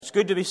It's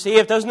good to be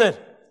saved, isn't it?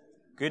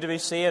 Good to be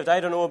saved. I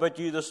don't know about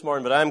you this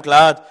morning, but I'm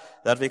glad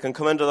that we can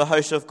come into the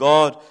house of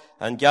God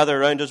and gather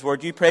around His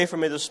Word. You pray for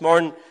me this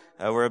morning.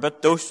 We're a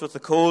bit dosed with the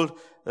cold.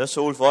 This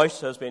old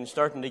voice has been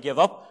starting to give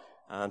up,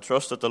 and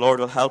trust that the Lord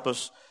will help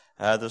us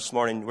this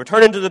morning. We're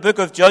turning to the book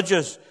of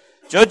Judges.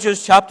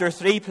 Judges chapter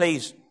 3,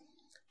 please.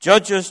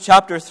 Judges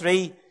chapter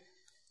 3.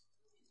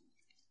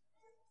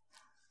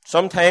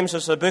 Sometimes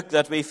it's a book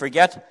that we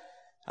forget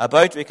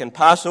about. We can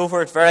pass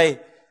over it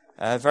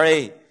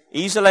very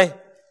easily.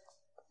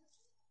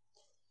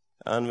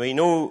 And we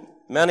know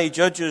many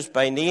judges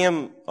by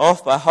name,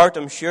 off by heart,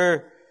 I'm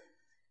sure.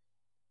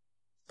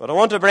 But I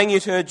want to bring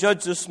you to a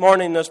judge this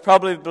morning that's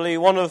probably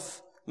one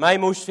of my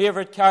most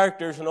favorite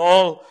characters in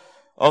all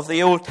of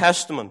the Old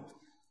Testament.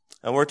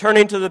 And we're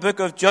turning to the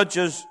book of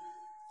Judges,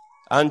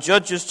 and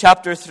Judges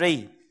chapter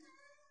 3.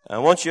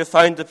 And once you've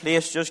found the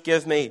place, just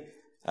give me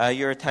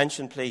your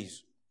attention,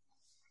 please.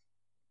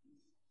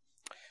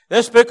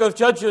 This book of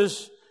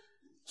Judges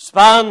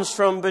spans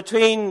from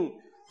between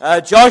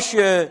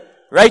Joshua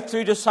right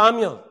through to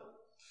Samuel,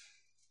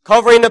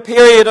 covering a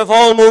period of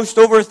almost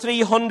over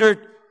 300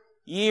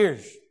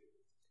 years.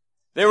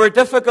 There were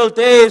difficult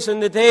days in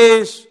the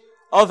days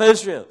of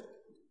Israel.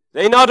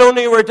 They not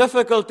only were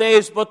difficult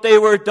days, but they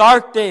were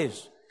dark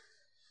days.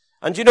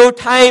 And you know,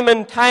 time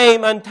and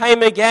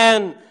time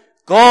again,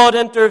 God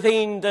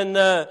intervened in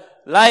the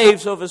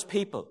lives of His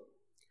people.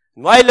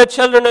 And while the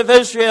children of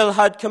Israel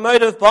had come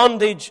out of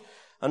bondage,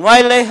 and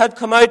while they had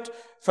come out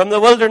from the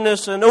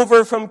wilderness and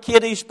over from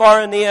Kadesh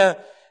Barnea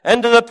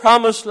into the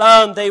promised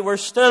land, they were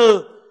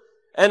still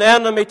in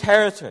enemy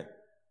territory.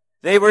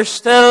 They were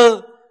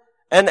still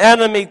in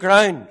enemy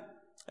ground.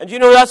 And you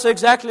know, that's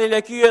exactly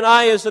like you and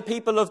I as the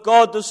people of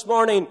God this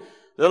morning.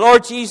 The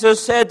Lord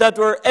Jesus said that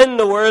we're in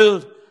the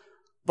world,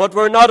 but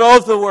we're not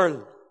of the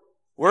world.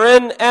 We're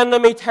in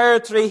enemy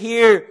territory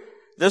here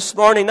this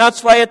morning.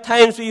 That's why at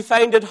times we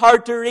find it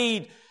hard to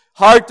read,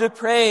 hard to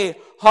pray,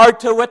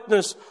 hard to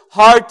witness,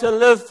 hard to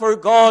live for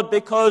God,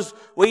 because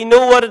we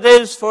know what it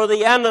is for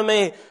the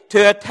enemy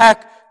to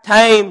attack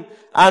time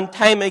and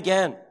time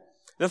again.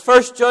 The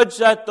first judge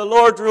that the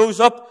Lord rose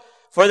up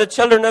for the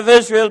children of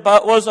Israel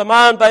was a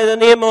man by the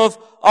name of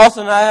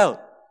Othniel.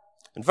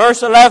 In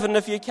verse 11,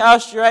 if you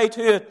cast your eye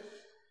to it,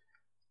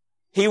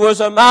 he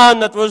was a man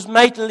that was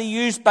mightily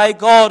used by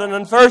God. And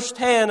in verse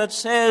 10 it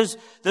says,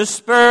 the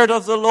Spirit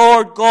of the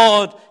Lord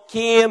God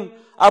came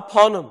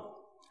upon him.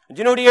 And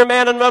you know, dear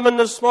men and women,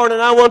 this morning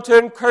I want to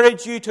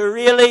encourage you to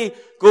really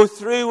go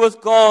through with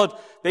God,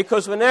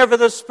 because whenever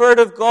the Spirit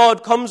of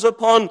God comes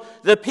upon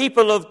the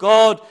people of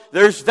God,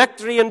 there's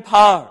victory and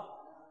power.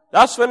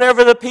 That's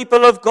whenever the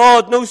people of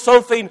God know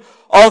something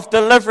of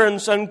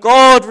deliverance. And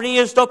God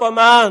raised up a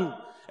man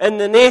in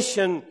the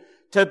nation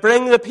to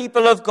bring the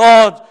people of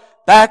God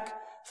back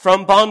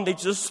from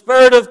bondage. The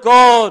Spirit of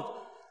God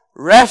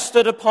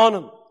rested upon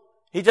him.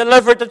 He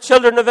delivered the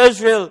children of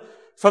Israel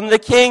from the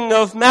king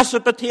of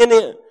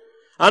Mesopotamia.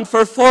 And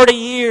for 40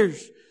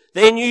 years,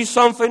 they knew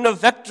something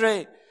of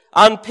victory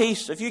and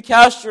peace. If you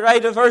cast your eye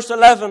to verse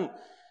 11,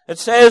 it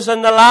says,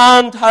 and the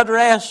land had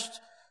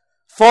rest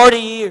 40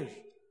 years.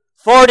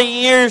 40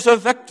 years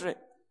of victory.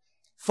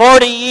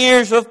 40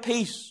 years of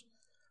peace.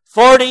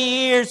 40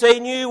 years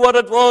they knew what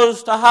it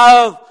was to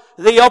have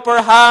the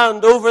upper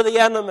hand over the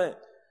enemy.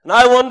 And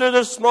I wonder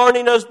this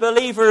morning as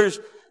believers,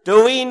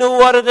 do we know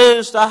what it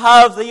is to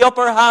have the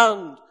upper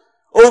hand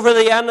over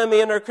the enemy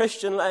in our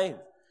Christian life?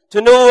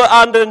 To know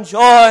and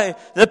enjoy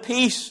the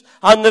peace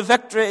and the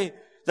victory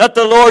that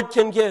the Lord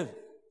can give.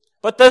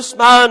 But this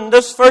man,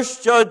 this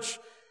first judge,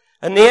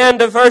 in the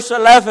end of verse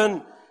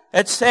 11,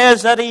 it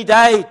says that he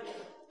died.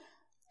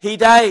 He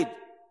died.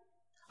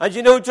 And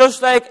you know,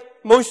 just like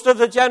most of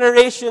the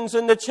generations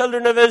in the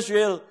children of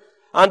Israel,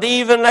 and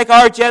even like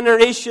our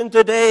generation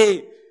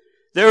today,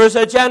 there was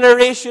a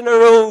generation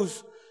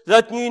arose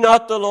that knew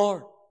not the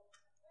Lord,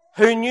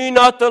 who knew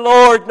not the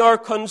Lord nor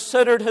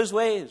considered His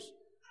ways.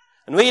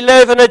 And we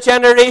live in a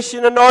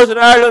generation in Northern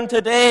Ireland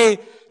today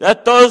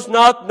that does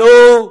not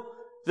know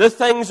the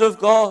things of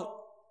God.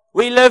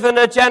 We live in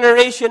a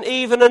generation,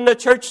 even in the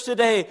church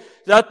today,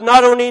 that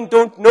not only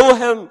don't know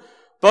Him,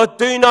 but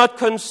do not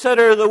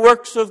consider the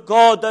works of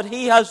God that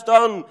He has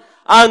done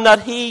and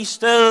that He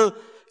still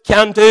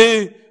can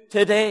do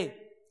today.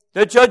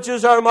 The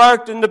judges are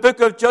marked, in the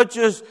book of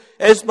Judges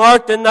is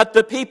marked in that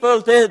the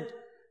people did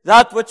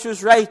that which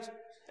was right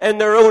in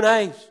their own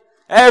eyes.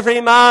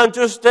 Every man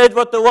just did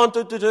what they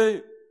wanted to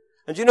do.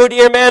 And you know,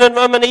 dear men and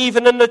women,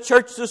 even in the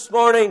church this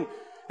morning,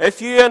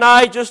 if you and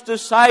I just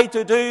decide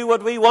to do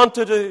what we want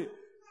to do,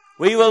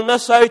 we will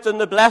miss out on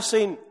the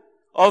blessing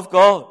of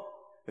God.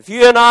 If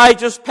you and I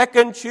just pick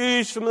and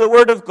choose from the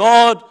Word of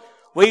God,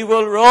 we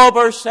will rob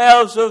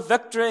ourselves of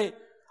victory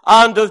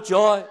and of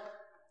joy.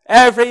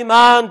 Every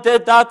man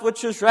did that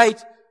which is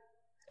right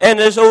in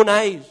his own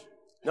eyes.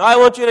 Now I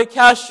want you to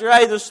cast your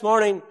eye this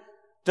morning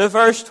to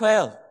verse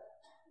 12.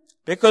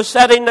 Because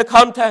setting the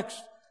context,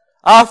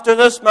 after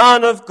this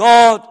man of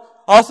God,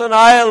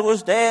 Othniel,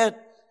 was dead,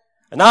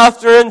 and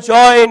after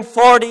enjoying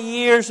 40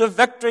 years of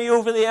victory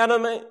over the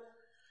enemy,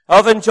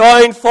 of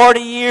enjoying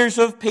 40 years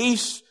of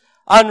peace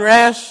and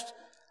rest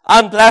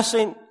and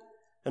blessing.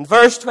 In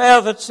verse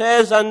 12 it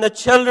says, and the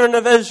children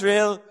of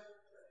Israel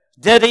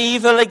did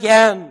evil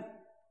again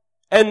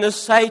in the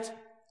sight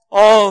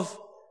of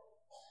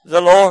the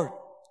Lord.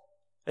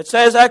 It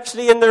says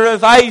actually in the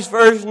Revised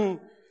Version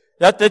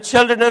that the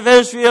children of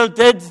Israel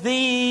did the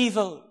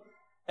evil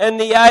in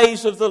the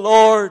eyes of the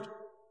Lord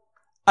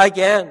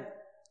again.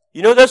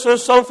 You know, this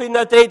was something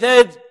that they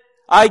did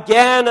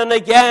again and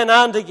again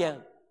and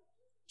again.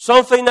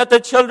 Something that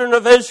the children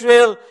of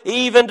Israel,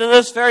 even to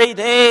this very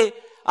day,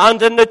 and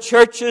in the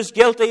church is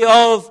guilty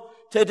of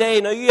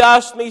today. Now you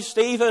ask me,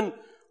 Stephen,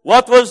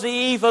 what was the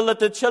evil that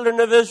the children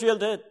of Israel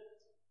did?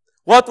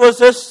 What was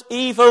this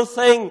evil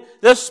thing,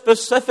 this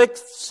specific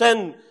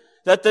sin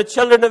that the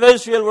children of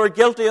Israel were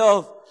guilty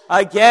of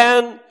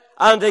again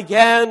and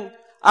again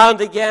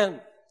and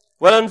again?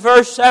 Well, in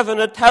verse 7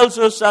 it tells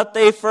us that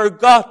they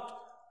forgot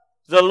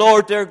the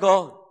Lord their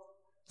God.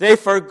 They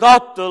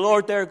forgot the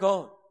Lord their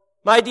God.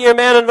 My dear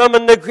men and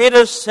women, the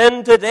greatest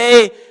sin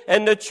today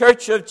in the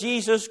Church of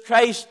Jesus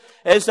Christ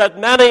is that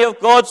many of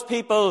God's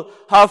people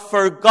have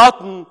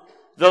forgotten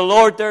the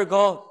Lord their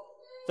God.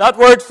 That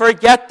word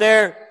forget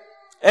there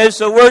is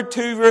the word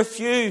to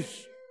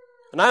refuse.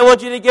 And I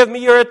want you to give me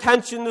your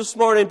attention this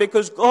morning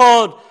because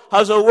God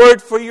has a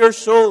word for your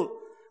soul.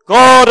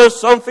 God has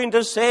something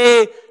to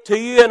say to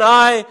you and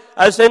I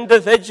as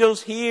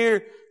individuals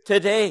here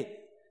today.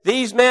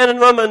 These men and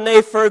women,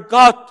 they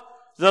forgot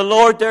the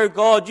Lord their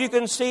God. You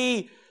can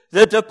see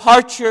the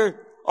departure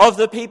of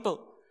the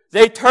people.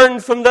 They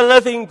turned from the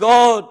living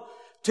God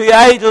to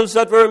idols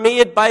that were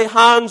made by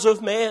hands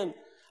of men.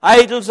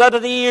 Idols that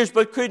had ears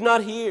but could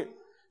not hear.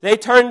 They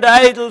turned to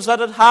idols that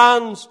had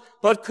hands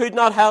but could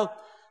not help.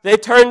 They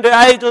turned to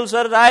idols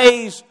that had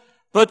eyes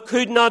but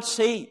could not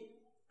see.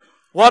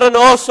 What an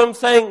awesome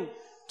thing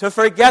to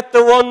forget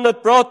the one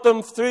that brought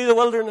them through the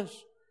wilderness,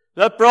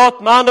 that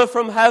brought manna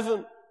from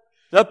heaven,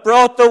 that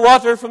brought the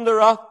water from the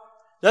rock,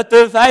 that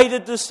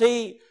divided the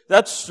sea,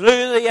 that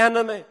slew the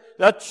enemy,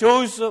 that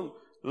chose them,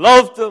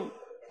 loved them,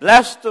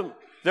 blessed them.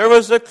 There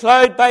was the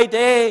cloud by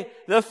day,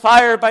 the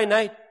fire by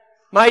night.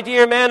 My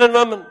dear men and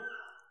women,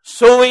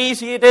 so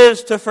easy it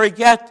is to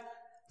forget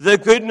the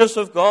goodness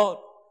of God.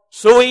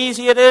 So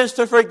easy it is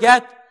to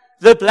forget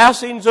the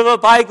blessings of a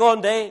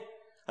bygone day.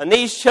 And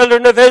these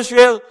children of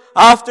Israel,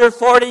 after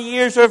 40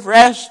 years of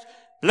rest,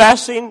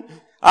 blessing,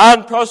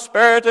 and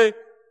prosperity,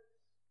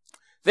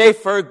 they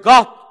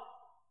forgot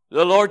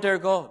the Lord their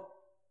God.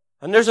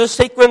 And there's a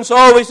sequence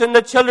always in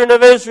the children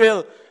of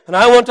Israel. And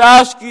I want to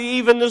ask you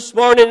even this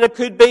morning, it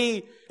could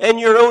be in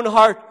your own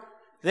heart,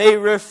 they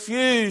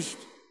refused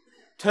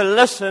to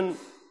listen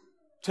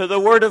to the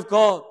Word of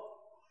God.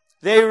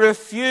 They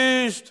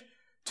refused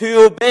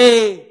to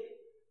obey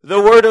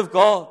the Word of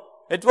God.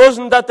 It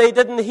wasn't that they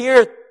didn't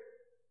hear it.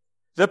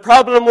 The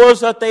problem was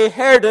that they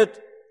heard it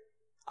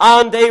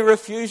and they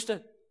refused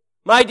it.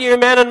 My dear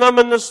men and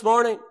women this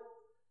morning,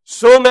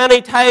 so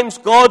many times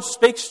God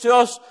speaks to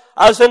us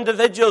as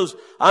individuals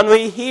and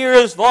we hear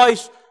His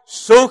voice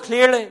so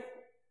clearly.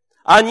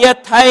 And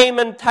yet time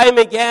and time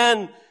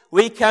again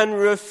we can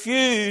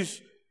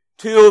refuse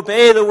to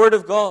obey the Word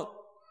of God.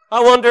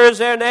 I wonder, is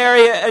there an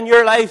area in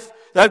your life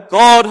that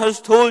God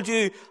has told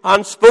you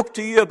and spoke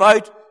to you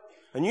about,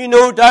 and you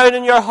know down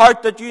in your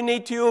heart that you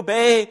need to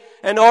obey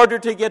in order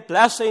to get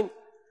blessing,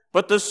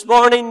 but this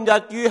morning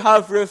that you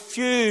have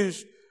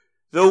refused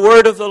the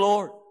Word of the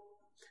Lord?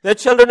 The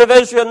children of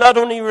Israel not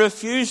only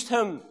refused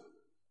Him,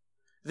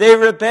 they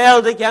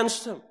rebelled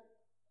against Him.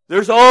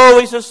 There's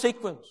always a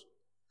sequence.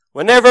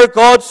 Whenever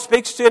God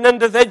speaks to an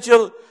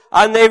individual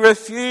and they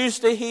refuse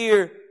to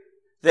hear,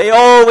 they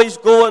always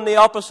go in the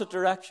opposite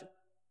direction.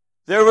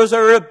 There was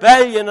a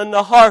rebellion in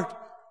the heart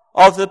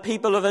of the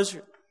people of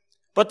Israel.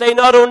 But they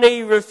not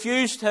only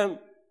refused Him,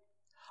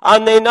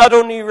 and they not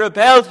only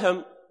rebelled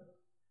Him,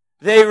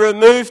 they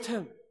removed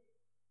Him.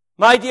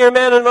 My dear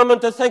men and women,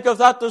 to think of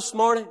that this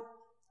morning.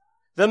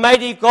 The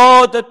mighty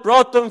God that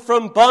brought them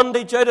from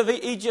bondage out of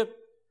Egypt,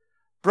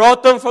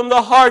 brought them from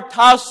the hard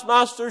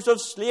taskmasters of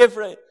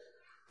slavery,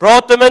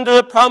 brought them into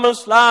the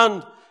promised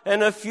land.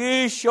 In a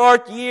few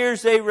short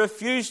years they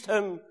refused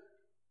Him.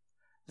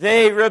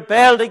 They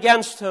rebelled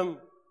against Him.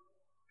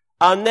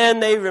 And then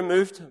they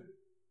removed Him.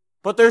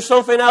 But there's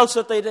something else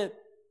that they did.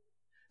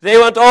 They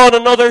went on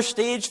another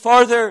stage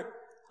further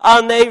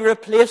and they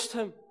replaced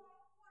Him.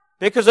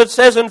 Because it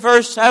says in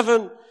verse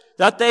 7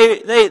 that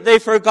they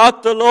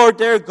forgot the Lord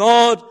their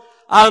God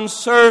and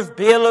served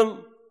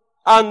Balaam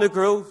and the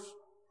groves.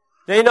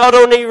 They not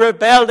only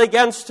rebelled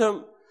against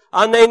Him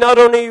and they not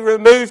only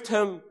removed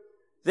Him,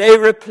 they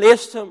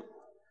replaced Him.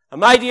 And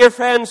my dear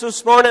friends,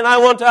 this morning I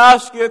want to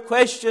ask you a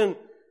question.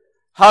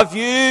 Have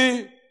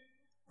you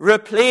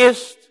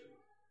replaced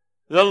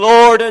the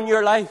Lord in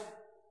your life?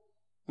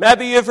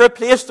 Maybe you've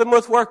replaced Him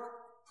with work.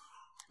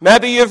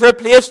 Maybe you've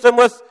replaced Him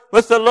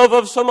with the love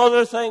of some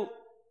other thing.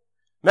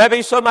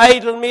 Maybe some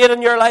idol made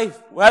in your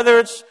life, whether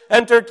it's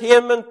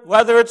entertainment,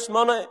 whether it's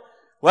money,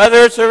 whether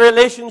it's a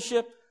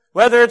relationship,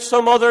 whether it's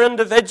some other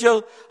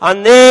individual,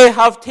 and they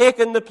have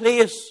taken the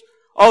place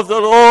of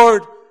the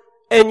Lord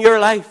in your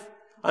life.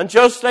 And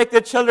just like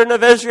the children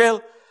of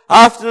Israel,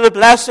 after the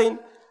blessing,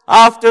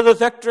 after the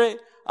victory,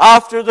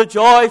 after the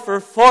joy for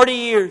 40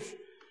 years,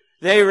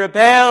 they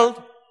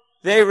rebelled,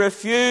 they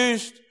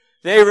refused,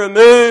 they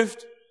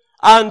removed,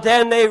 and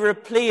then they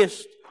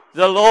replaced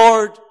the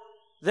Lord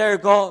their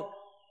God.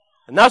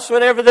 And that's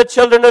whenever the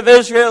children of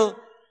Israel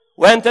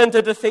went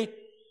into defeat.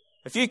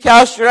 If you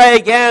cast your eye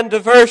again to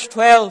verse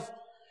 12,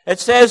 it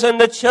says, and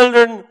the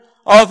children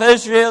of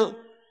Israel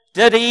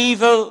did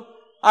evil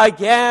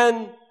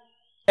again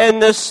in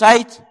the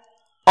sight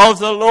of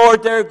the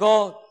Lord their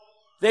God.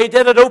 They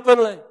did it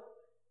openly.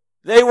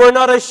 They were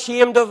not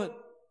ashamed of it.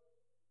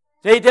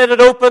 They did it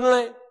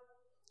openly.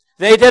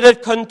 They did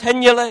it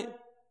continually.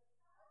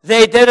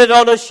 They did it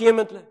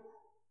unashamedly.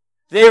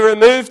 They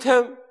removed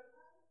him.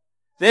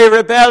 They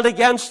rebelled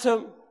against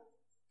him.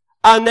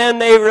 And then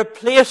they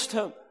replaced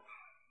him.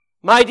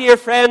 My dear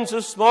friends,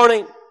 this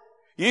morning,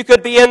 you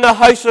could be in the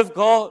house of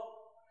God.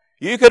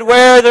 You could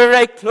wear the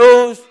right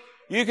clothes.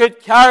 You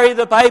could carry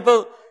the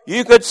Bible.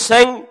 You could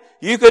sing.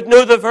 You could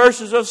know the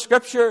verses of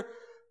Scripture.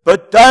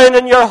 But down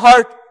in your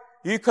heart,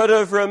 you could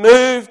have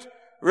removed,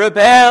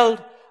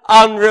 rebelled,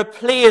 and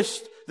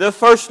replaced the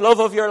first love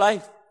of your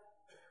life.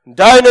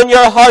 Down in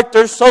your heart,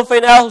 there's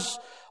something else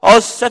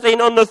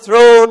sitting on the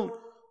throne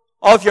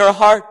of your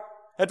heart.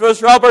 It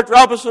was Robert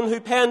Robinson who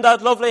penned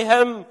that lovely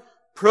hymn,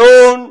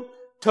 Prone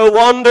to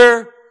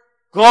Wander,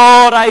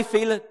 God, I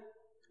Feel It.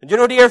 And you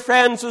know, dear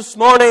friends, this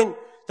morning,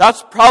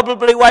 that's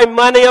probably why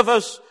many of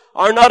us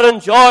are not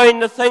enjoying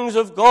the things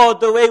of God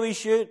the way we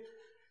should.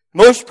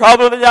 Most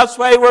probably that's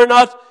why we're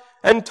not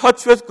in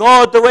touch with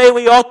God the way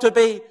we ought to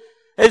be,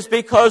 is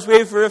because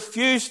we've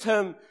refused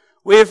him,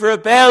 we've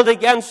rebelled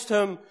against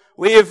him,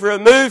 we've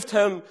removed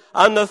him,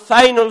 and the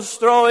final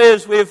straw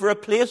is we've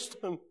replaced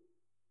him.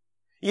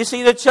 You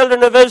see, the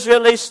children of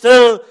Israel, they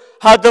still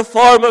had the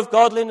form of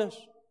godliness.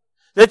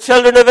 The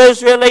children of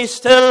Israel, they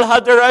still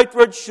had their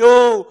outward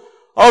show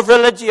of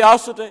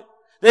religiosity.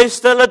 They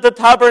still had the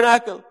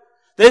tabernacle.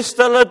 They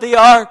still had the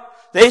ark.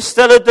 They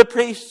still had the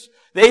priests.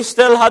 They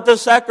still had the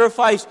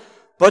sacrifice.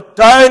 But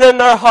down in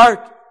their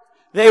heart,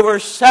 they were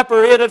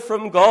separated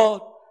from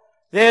God.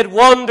 They had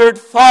wandered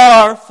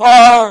far,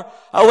 far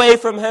away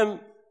from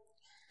him.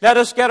 Let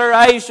us get our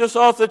eyes just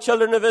off the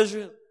children of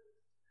Israel.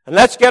 And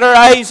let's get our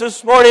eyes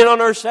this morning on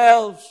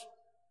ourselves.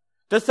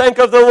 To think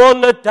of the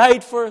one that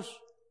died for us.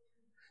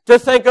 To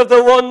think of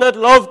the one that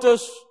loved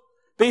us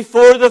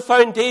before the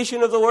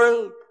foundation of the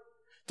world.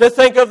 To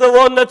think of the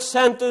one that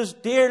sent his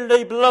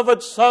dearly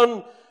beloved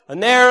Son,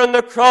 and there on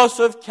the cross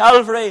of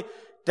Calvary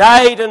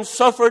died and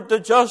suffered the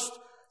just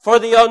for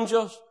the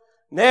unjust.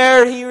 And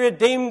there he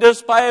redeemed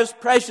us by his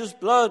precious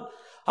blood,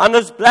 and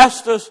has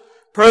blessed us,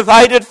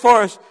 provided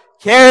for us,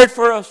 cared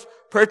for us,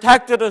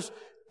 protected us,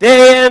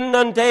 day in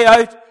and day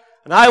out.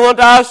 And I want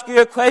to ask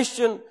you a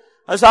question,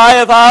 as I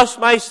have asked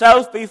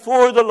myself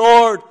before the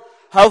Lord.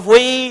 Have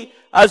we,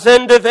 as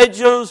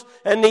individuals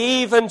in the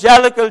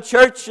evangelical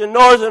church in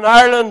Northern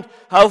Ireland,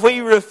 have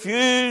we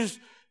refused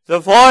the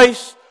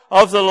voice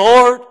of the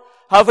Lord?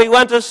 Have we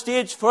went a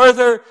stage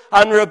further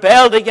and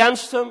rebelled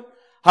against him?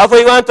 Have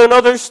we went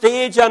another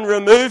stage and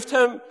removed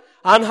him?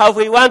 And have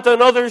we went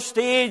another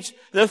stage,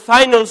 the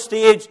final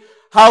stage,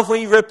 have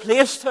we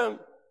replaced him?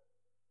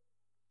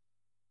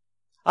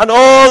 And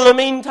all the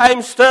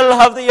meantime still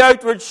have the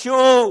outward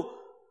show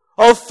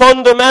of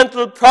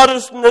fundamental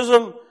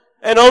Protestantism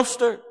in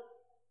Ulster.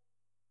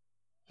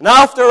 And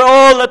after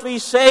all that we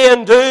say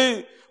and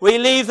do, we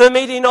leave the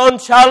meeting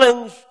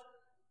unchallenged,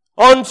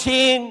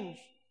 unchanged.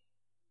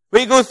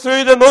 We go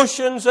through the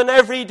motions, and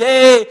every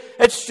day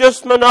it's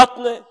just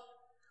monotony,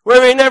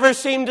 where we never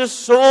seem to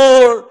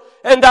soar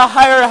into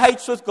higher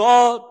heights with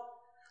God,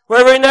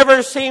 where we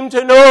never seem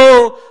to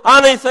know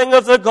anything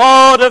of the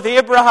God of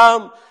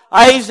Abraham,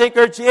 Isaac,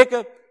 or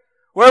Jacob,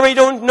 where we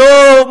don't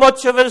know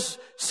much of his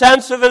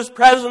sense of his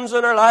presence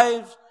in our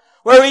lives,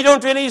 where we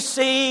don't really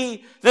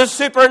see the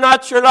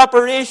supernatural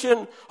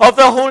operation of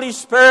the Holy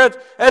Spirit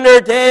in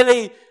our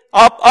daily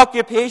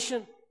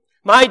occupation.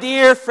 My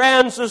dear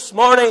friends, this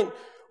morning,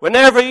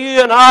 whenever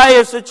you and I,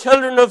 as the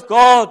children of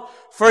God,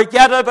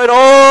 forget about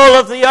all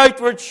of the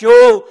outward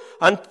show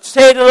and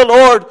say to the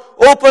Lord,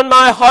 open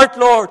my heart,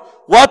 Lord,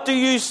 what do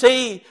you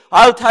see?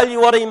 I'll tell you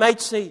what he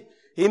might see.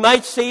 He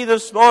might see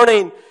this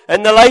morning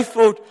in the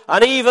lifeboat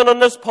and even on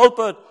this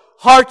pulpit,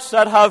 hearts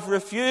that have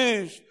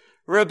refused,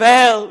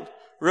 rebelled,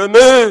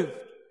 removed,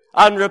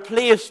 and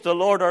replaced the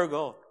Lord our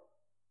God.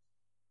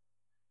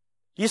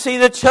 You see,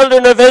 the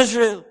children of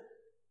Israel,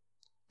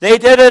 they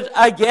did it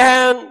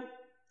again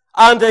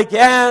and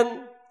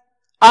again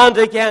and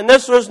again.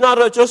 This was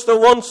not just a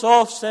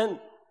once-off sin.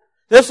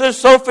 This is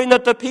something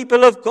that the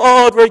people of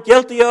God were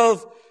guilty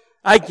of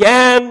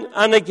again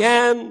and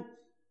again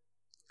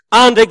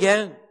and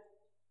again.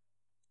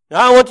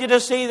 Now I want you to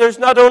see there's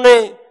not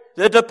only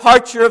the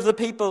departure of the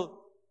people,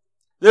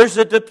 there's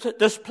the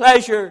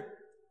displeasure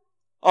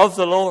of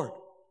the Lord.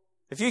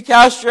 If you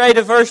cast your eye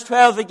to verse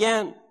 12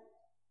 again,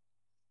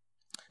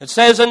 it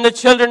says, and the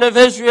children of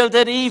Israel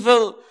did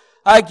evil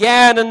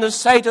again in the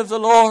sight of the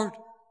Lord,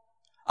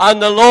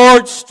 And the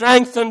Lord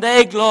strengthened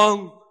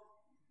Eglon,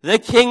 the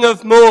king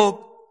of Moab,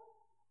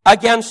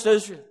 against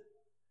Israel,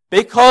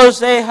 because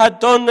they had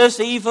done this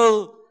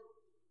evil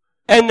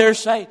in their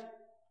sight.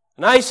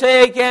 And I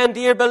say again,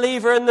 dear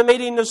believer, in the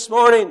meeting this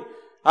morning,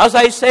 as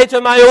I say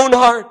to my own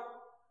heart,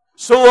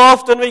 so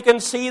often we can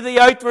see the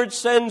outward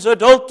sins,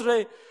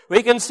 adultery.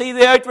 We can see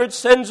the outward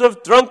sins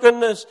of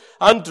drunkenness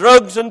and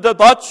drugs and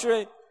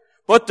debauchery.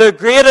 But the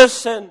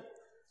greatest sin,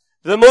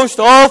 the most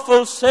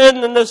awful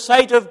sin in the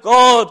sight of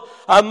God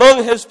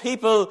among His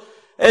people,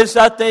 is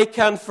that they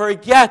can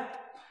forget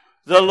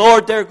the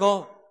Lord their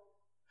God.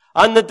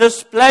 And the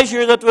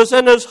displeasure that was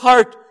in His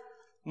heart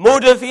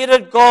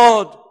motivated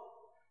God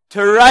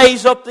to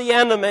rise up the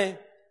enemy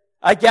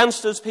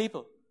against His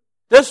people.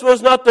 This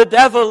was not the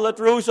devil that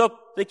rose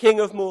up the king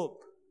of Moab.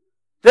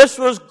 This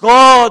was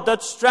God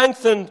that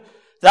strengthened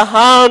the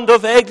hand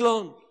of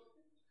Eglon.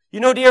 You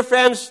know, dear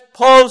friends,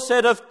 Paul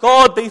said, if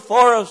God be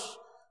for us,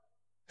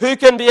 who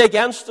can be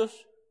against us?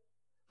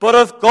 But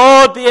if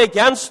God be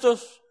against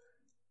us,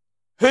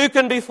 who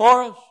can be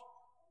for us?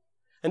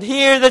 And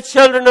here the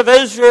children of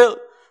Israel,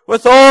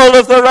 with all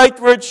of their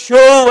outward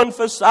show and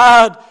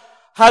facade,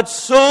 had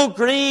so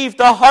grieved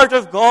the heart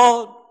of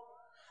God.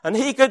 And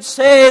He could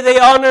say, they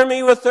honor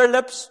me with their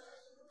lips,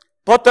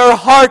 but their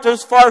heart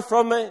is far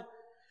from me.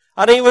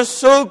 And He was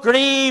so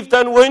grieved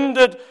and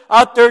wounded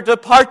at their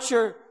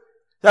departure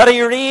that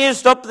He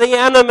raised up the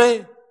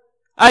enemy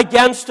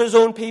against His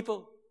own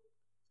people.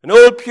 An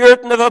old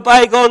Puritan of a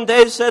bygone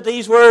day said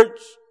these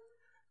words,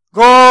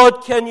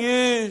 God can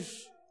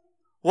use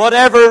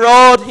whatever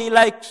rod He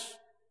likes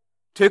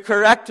to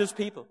correct His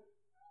people.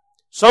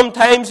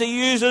 Sometimes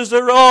He uses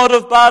the rod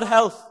of bad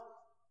health.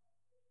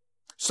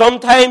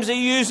 Sometimes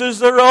He uses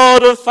the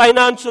rod of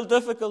financial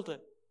difficulty.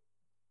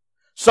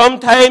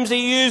 Sometimes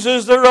He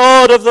uses the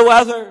rod of the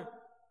weather.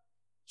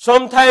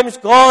 Sometimes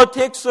God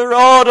takes the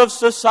rod of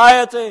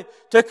society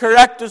to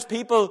correct His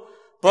people.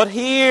 But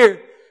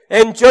here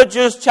in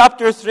Judges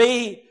chapter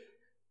 3,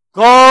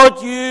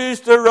 God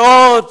used the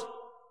rod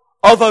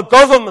of a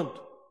government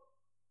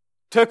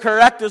to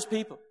correct His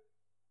people.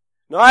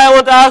 Now I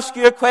want to ask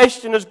you a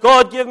question as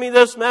God gave me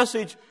this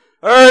message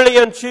early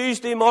on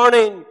Tuesday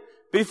morning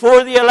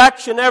before the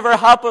election ever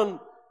happened.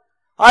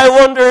 I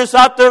wonder, is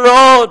that the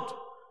rod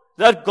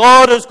that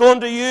God is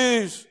going to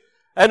use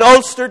in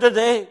Ulster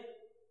today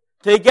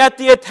to get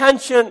the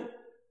attention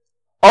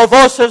of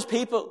us as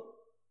people,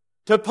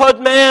 to put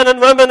men and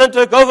women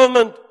into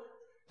government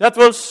that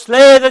will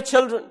slay the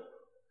children?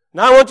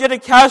 Now I want you to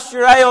cast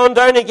your eye on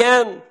down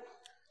again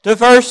to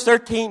verse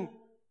 13.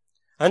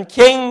 And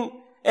King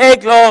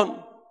Eglon,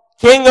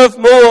 king of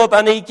Moab,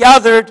 and he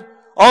gathered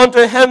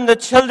unto him the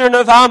children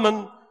of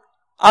Ammon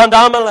and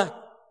Amalek.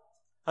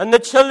 And the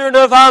children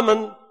of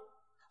Ammon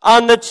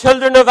and the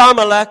children of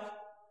Amalek,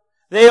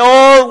 they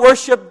all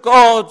worshipped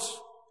gods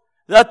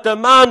that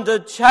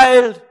demanded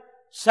child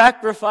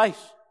sacrifice.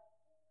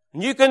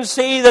 And you can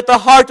see that the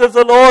heart of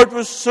the Lord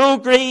was so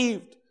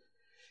grieved.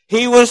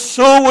 He was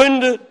so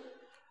wounded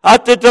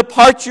at the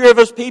departure of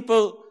His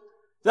people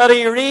that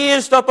He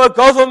raised up a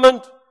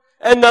government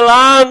in the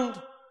land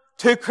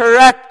to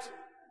correct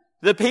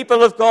the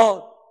people of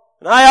God.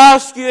 And I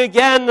ask you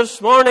again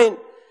this morning,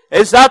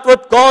 is that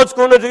what God's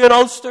going to do in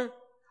Ulster?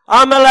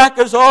 Amalek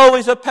is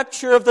always a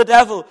picture of the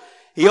devil.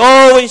 He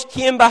always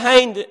came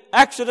behind.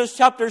 Exodus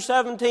chapter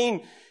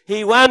 17,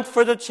 he went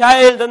for the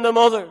child and the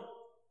mother.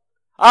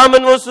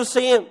 Ammon was the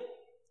same.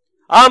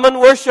 Ammon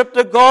worshipped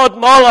the god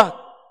Moloch.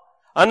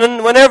 And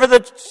then whenever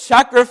they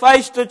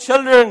sacrificed the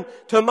children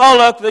to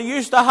Moloch, they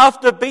used to have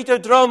to beat a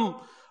drum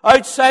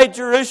outside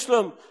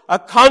Jerusalem, a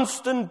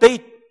constant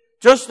beat,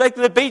 just like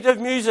the beat of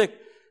music,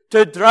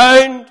 to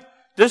drown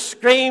the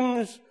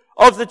screams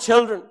of the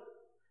children.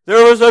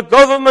 There was a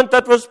government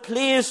that was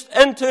placed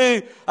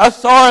into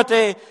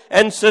authority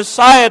in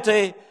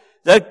society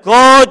that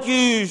God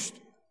used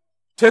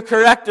to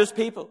correct His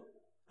people.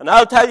 And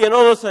I'll tell you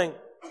another thing.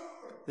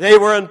 They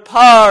were in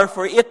power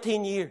for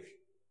 18 years.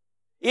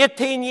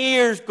 18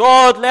 years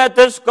God let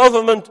this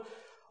government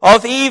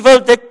of evil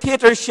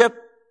dictatorship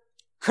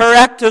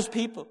correct His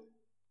people.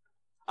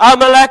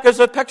 Amalek is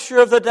a picture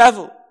of the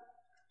devil.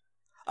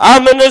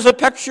 Ammon is a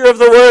picture of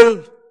the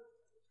world.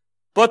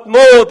 But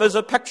Moab is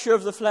a picture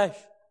of the flesh.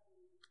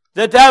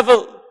 The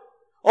devil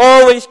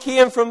always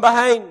came from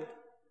behind.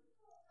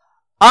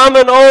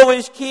 Ammon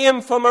always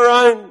came from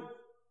around.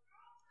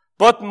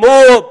 But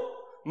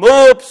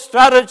Moab's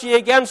strategy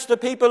against the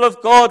people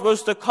of God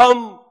was to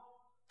come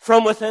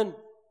from within.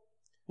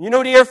 You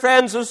know, dear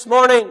friends, this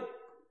morning,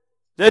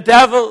 the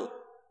devil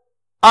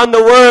and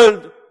the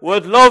world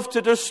would love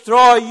to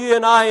destroy you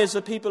and I as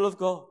the people of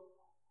God.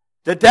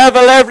 The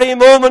devil every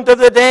moment of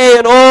the day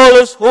and all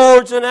his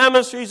hordes and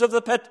emissaries of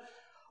the pit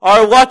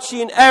are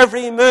watching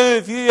every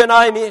move you and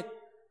I make.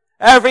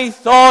 Every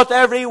thought,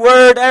 every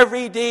word,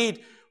 every deed,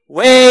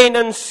 weighing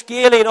and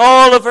scaling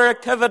all of our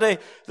activity.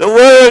 The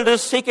world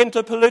is seeking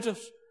to pollute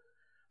us.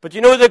 But you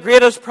know, the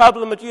greatest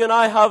problem that you and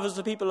I have as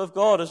the people of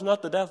God is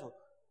not the devil.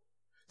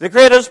 The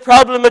greatest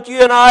problem that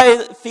you and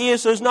I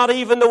face is not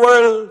even the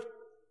world.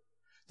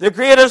 The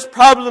greatest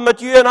problem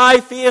that you and I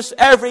face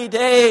every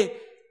day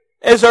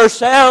is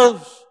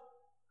ourselves.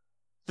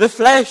 The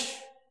flesh.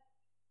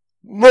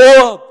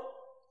 Moab.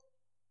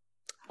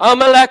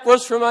 Amalek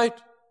was from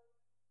out.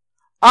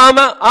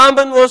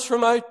 Ammon was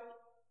from out.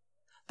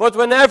 But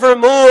whenever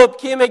Moab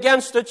came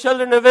against the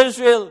children of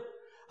Israel,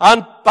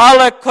 and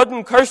Balak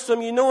couldn't curse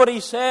them, you know what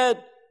he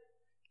said?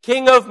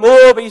 King of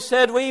Moab, he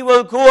said, we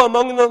will go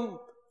among them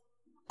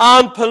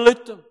and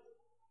pollute them.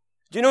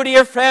 Do you know,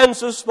 dear friends,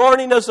 this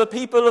morning as the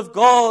people of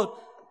God,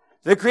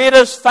 the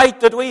greatest fight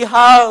that we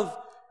have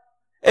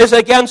is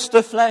against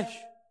the flesh.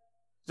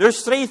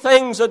 There's three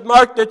things that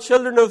mark the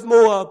children of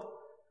Moab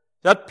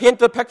that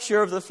paint a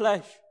picture of the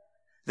flesh.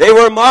 They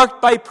were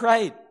marked by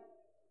pride.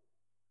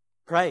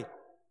 Pride.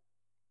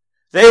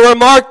 They were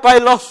marked by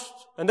lust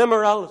and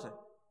immorality.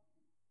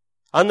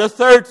 And the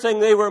third thing,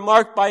 they were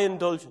marked by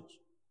indulgence.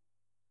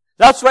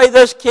 That's why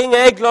this King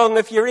Eglon,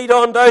 if you read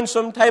on down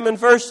sometime in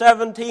verse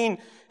 17,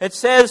 it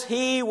says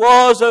he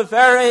was a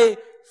very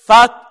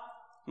fat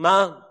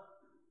man.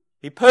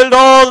 He pulled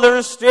all the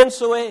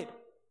restraints away.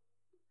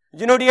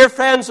 You know, dear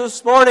friends,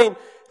 this morning,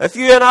 if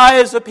you and I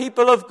as the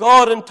people of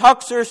God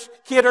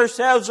intoxicate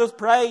ourselves with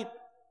pride,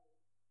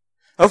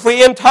 if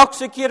we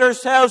intoxicate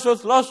ourselves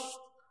with lust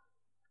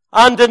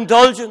and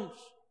indulgence,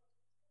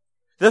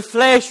 the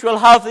flesh will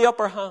have the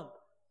upper hand.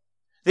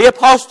 The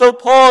Apostle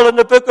Paul in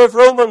the book of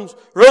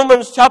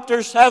Romans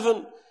chapter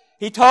 7,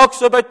 he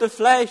talks about the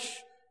flesh.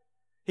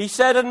 He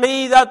said, in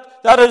me,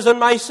 that is in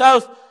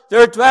myself,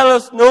 there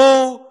dwelleth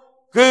no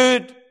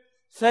good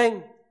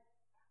thing.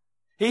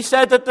 He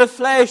said that the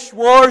flesh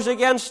wars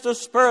against the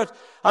spirit,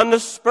 and the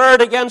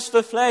spirit against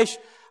the flesh,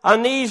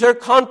 and these are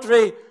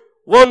contrary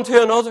one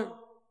to another.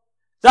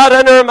 That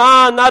inner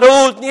man, that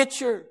old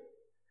nature,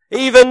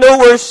 even though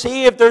we're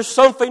saved, there's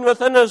something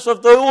within us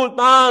of the old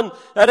man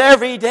that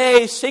every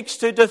day seeks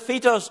to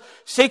defeat us,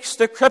 seeks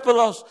to cripple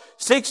us,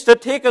 seeks to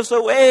take us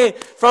away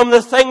from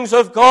the things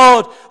of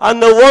God.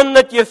 And the one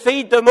that you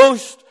feed the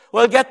most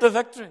will get the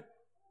victory.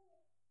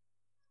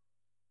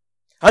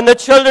 And the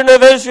children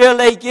of Israel,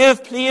 they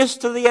gave place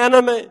to the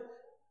enemy.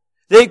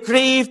 They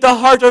grieved the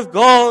heart of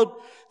God.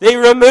 They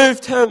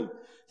removed him.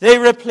 They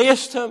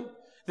replaced him.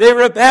 They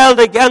rebelled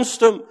against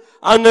him.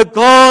 And the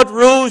God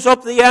rose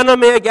up the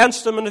enemy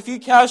against him. And if you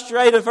cast your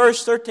eye to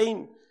verse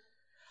 13.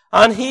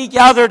 And he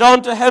gathered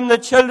unto him the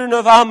children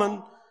of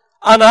Ammon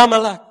and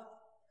Amalek.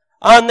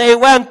 And they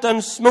went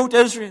and smote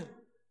Israel.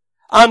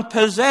 And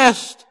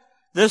possessed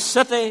the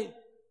city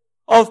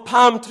of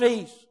palm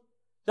trees.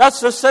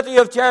 That's the city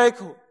of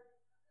Jericho.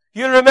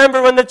 You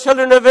remember when the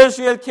children of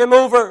Israel came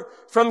over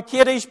from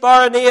Kadesh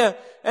Barnea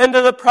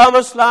into the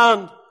promised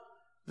land.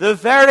 The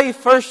very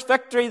first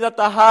victory that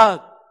they had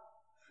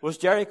was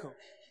Jericho.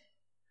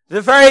 The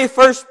very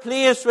first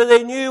place where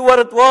they knew what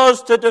it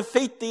was to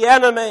defeat the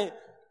enemy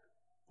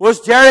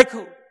was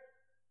Jericho.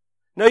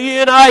 Now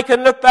you and I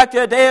can look back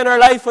to a day in our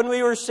life when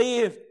we were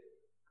saved.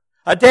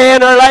 A day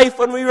in our life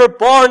when we were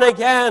born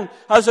again.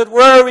 As it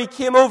were, we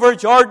came over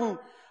Jordan.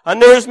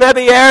 And there was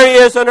maybe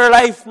areas in our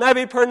life,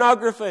 maybe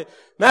pornography,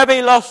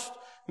 maybe lust,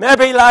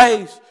 maybe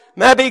lies,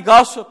 maybe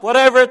gossip,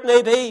 whatever it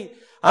may be.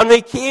 And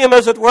we came,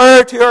 as it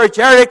were, to our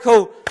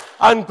Jericho.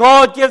 And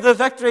God gave the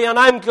victory, and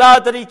I'm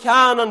glad that He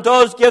can and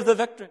does give the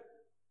victory.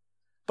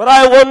 But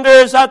I wonder,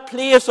 is that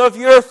place of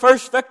your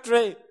first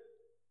victory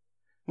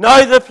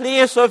now the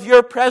place of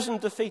your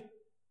present defeat?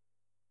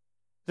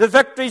 The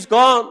victory's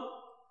gone.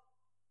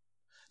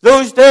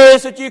 Those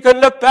days that you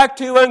can look back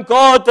to when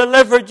God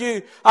delivered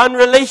you and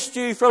released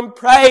you from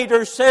pride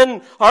or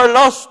sin or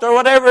lust or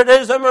whatever it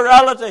is,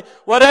 immorality,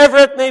 whatever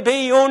it may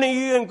be, only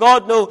you and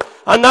God know.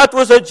 And that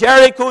was a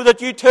Jericho that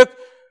you took,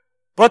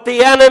 but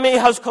the enemy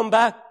has come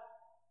back.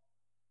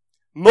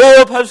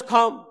 Moab has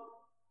come.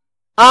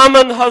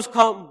 Ammon has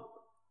come.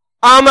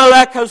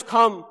 Amalek has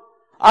come.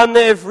 And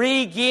they've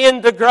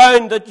regained the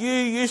ground that you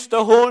used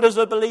to hold as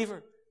a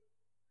believer.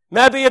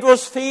 Maybe it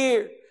was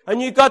fear, and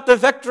you got the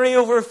victory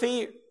over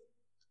fear.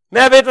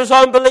 Maybe it was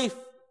unbelief.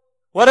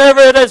 Whatever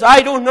it is,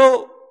 I don't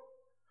know.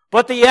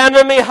 But the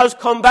enemy has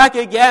come back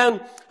again,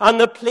 and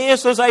the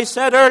place, as I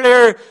said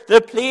earlier,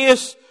 the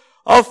place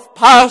of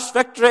past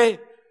victory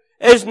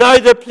is now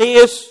the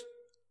place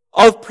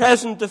of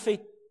present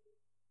defeat.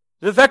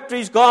 The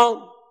victory's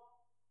gone.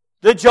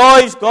 The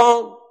joy's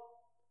gone.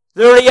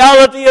 The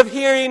reality of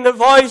hearing the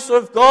voice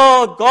of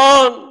God,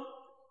 gone.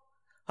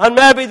 And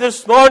maybe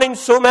this morning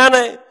so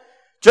many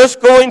just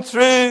going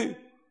through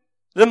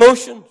the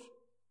motions.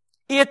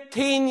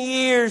 18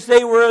 years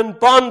they were in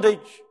bondage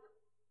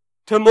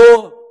to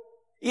Moab.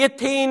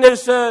 18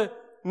 is a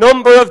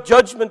number of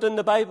judgment in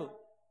the Bible.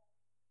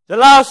 The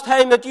last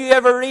time that you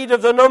ever read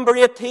of the number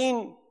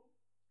 18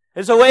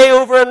 is away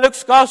over in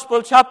Luke's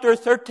Gospel, chapter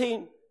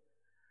 13,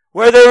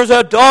 where there was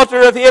a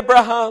daughter of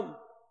Abraham,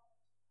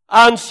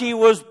 and she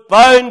was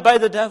bound by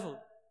the devil.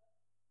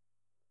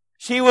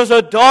 She was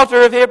a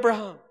daughter of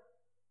Abraham.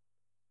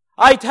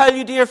 I tell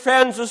you, dear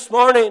friends, this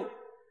morning,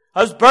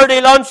 as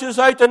Bertie launches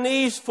out on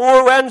these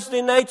 4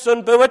 Wednesday nights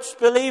on Bewitched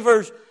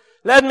Believers,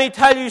 let me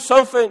tell you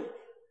something.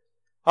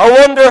 I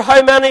wonder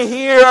how many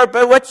here are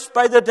bewitched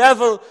by the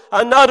devil,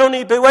 and not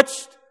only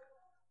bewitched,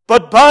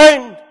 but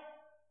bound.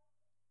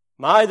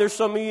 There's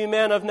some of you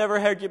men I've never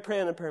heard you pray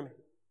in a prayer meeting.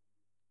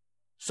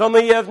 Some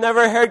of you have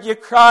never heard you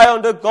cry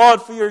unto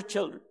God for your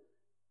children.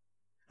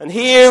 And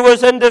here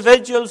was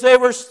individuals, they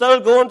were still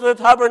going to the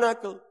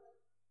tabernacle.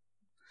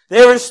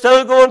 They were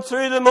still going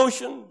through the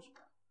motions.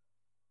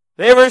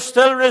 They were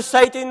still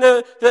reciting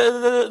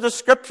the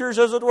scriptures,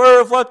 as it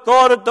were, of what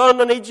God had done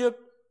in Egypt.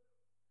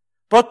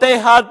 But they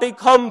had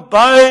become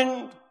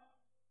bound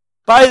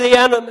by the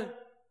enemy.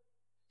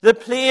 The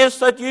place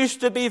that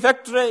used to be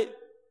victory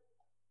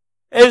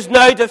is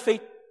now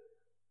defeat.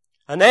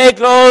 And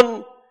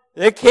Eglon,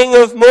 the king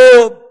of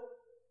Moab,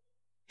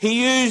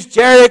 he used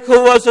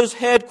Jericho as his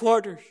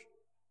headquarters.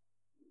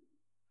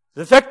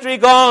 The victory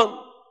gone.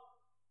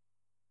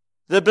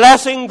 The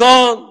blessing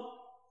gone.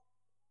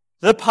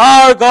 The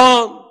power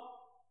gone.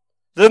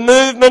 The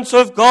movements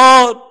of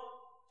God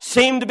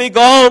seem to be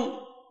gone.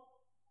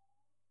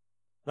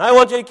 And I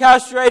want you to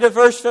cast your eye to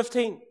verse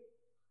 15.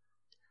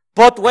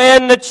 But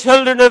when the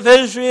children of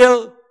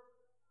Israel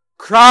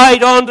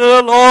cried unto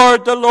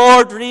the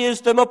Lord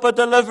raised them up a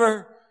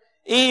deliverer,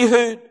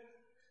 Ehud,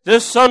 the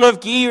son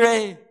of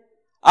Gera,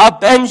 a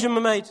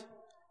Benjaminite,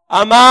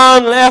 a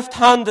man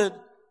left-handed,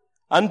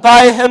 and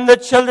by him the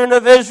children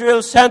of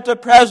Israel sent a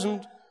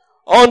present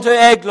unto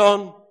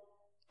Eglon,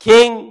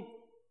 king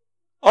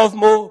of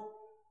Moab.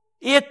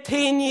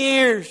 18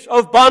 years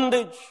of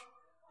bondage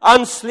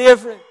and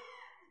slavery.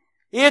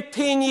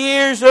 18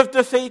 years of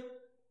defeat.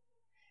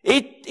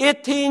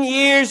 18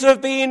 years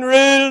of being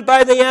ruled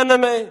by the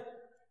enemy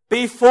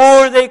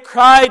before they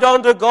cried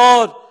unto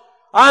God.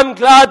 I'm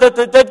glad that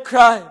they did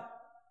cry.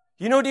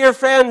 You know, dear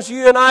friends,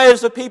 you and I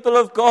as the people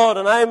of God,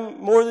 and I'm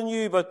more than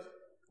you, but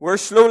we're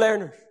slow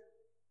learners.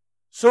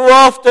 So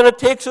often it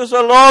takes us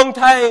a long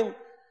time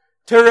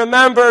to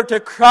remember to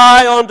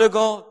cry unto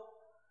God.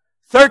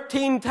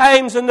 13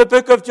 times in the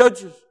book of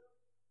Judges,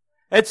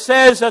 it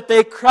says that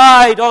they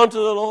cried unto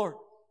the Lord.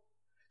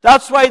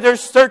 That's why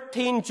there's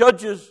 13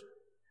 judges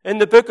in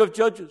the book of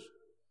Judges.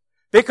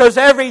 Because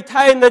every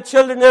time the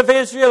children of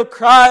Israel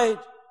cried,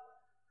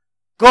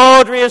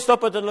 God raised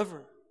up a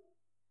deliverer.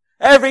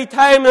 Every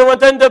time they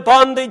went into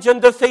bondage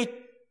and defeat,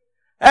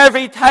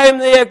 every time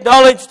they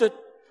acknowledged it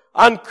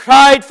and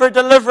cried for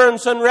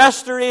deliverance and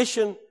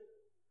restoration,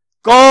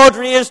 God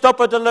raised up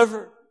a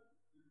deliverer.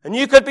 And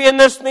you could be in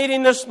this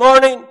meeting this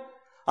morning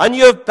and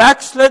you've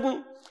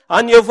backslidden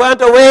and you've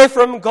went away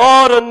from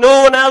God and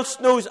no one else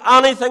knows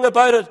anything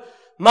about it.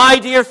 My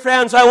dear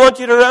friends, I want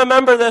you to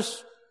remember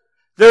this.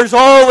 There's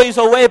always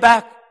a way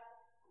back.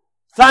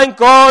 Thank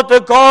God, the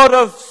God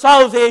of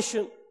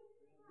salvation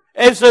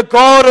is the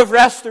God of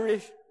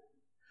restoration.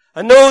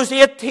 And those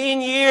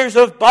 18 years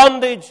of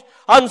bondage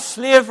and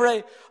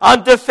slavery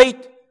and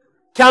defeat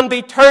can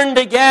be turned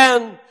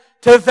again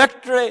to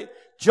victory,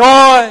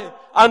 joy,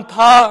 and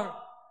power.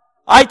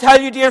 I tell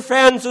you, dear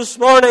friends, this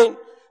morning,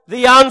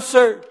 the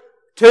answer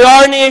to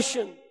our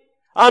nation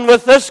and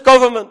with this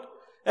government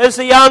is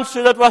the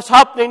answer that was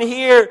happening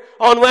here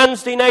on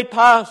Wednesday night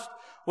past.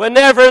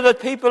 Whenever the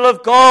people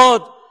of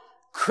God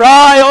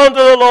cry unto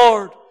the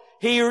Lord,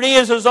 He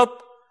raises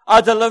up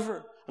a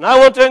deliverer. And I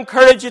want to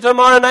encourage you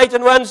tomorrow night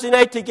and Wednesday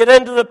night to get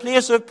into the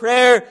place of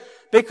prayer,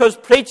 because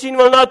preaching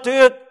will not do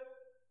it,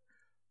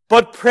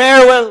 but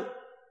prayer will,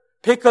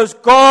 because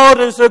God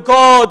is the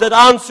God that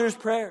answers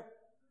prayer.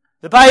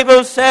 The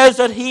Bible says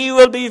that He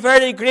will be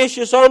very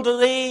gracious unto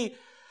thee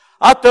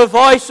at the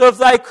voice of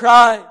thy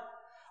cry.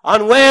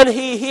 And when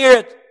He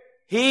heareth,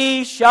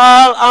 He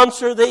shall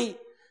answer thee.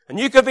 And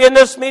you could be in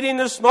this meeting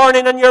this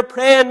morning and you're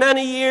praying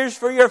many years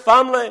for your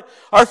family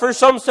or for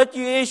some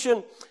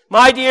situation.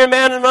 My dear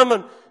men and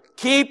women,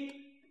 keep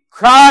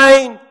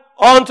crying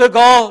unto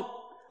God.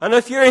 And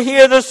if you're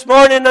here this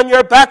morning and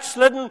you're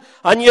backslidden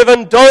and you've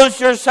indulged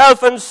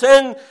yourself in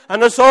sin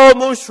and it's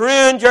almost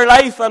ruined your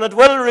life and it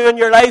will ruin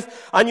your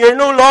life and you're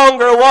no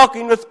longer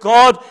walking with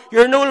God,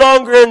 you're no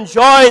longer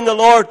enjoying the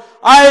Lord,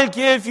 I'll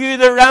give you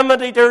the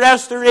remedy to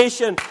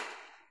restoration.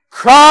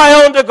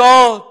 Cry unto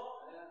God.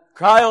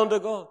 Cry unto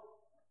God.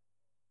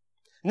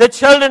 And the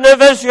children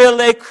of Israel,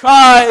 they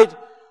cried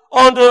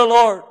unto the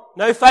Lord.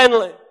 Now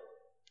finally,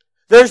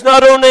 there's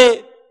not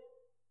only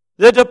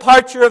the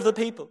departure of the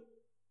people,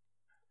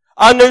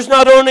 and there's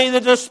not only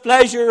the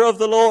displeasure of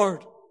the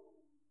Lord,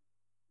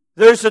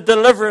 there's the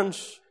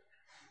deliverance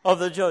of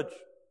the judge.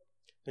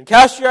 And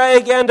cast your eye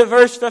again to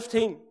verse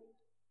 15.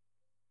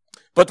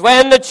 But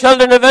when the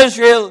children of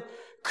Israel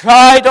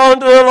cried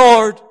unto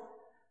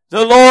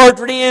the Lord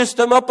raised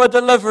them up a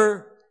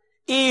deliverer,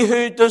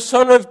 Ehud the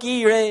son of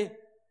Gera,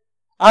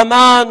 a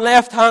man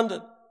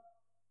left-handed.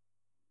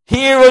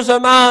 Here was a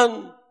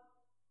man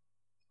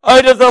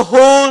out of the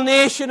whole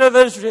nation of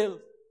Israel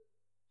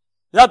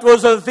that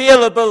was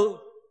available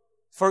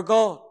for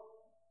God.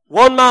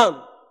 One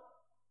man,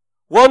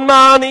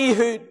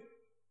 Ehud,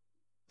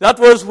 that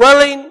was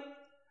willing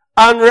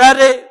and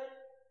ready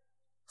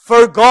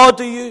for God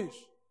to use.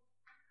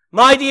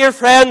 My dear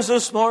friends,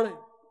 this morning,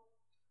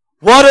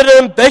 what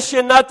an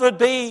ambition that would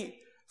be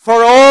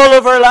for all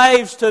of our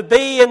lives to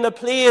be in the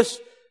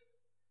place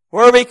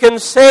where we can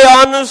say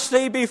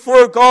honestly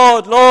before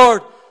God,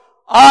 Lord,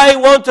 I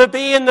want to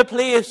be in the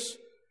place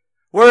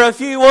where if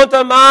you want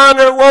a man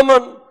or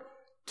woman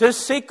to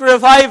seek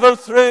revival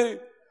through,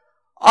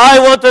 I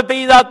want to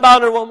be that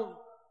man or woman.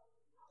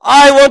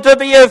 I want to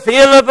be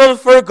available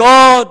for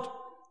God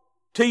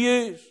to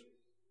use.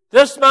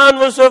 This man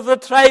was of the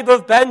tribe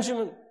of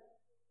Benjamin,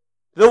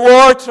 the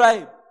war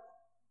tribe.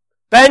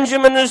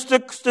 Benjamin is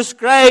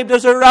described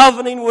as a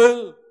ravening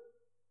wolf.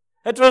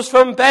 It was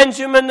from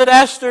Benjamin that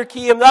Esther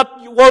came, that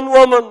one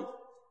woman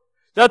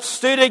that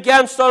stood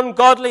against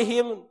ungodly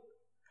Haman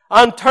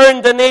and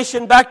turned the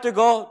nation back to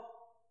God.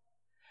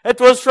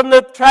 It was from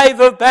the tribe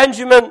of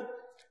Benjamin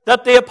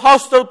that the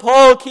Apostle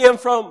Paul came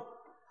from,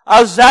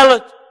 a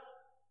zealot,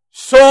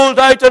 sold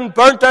out and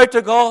burnt out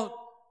to God.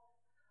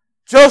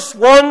 Just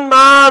one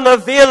man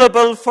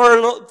available for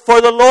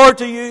the Lord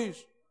to use.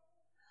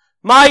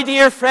 My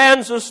dear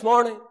friends, this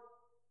morning,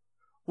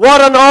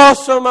 what an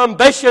awesome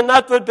ambition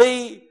that would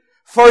be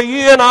for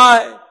you and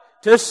I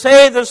to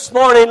say this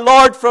morning,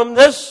 Lord, from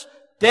this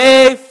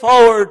day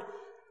forward,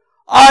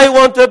 I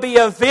want to be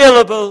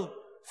available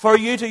for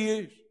you to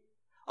use.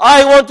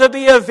 I want to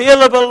be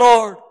available,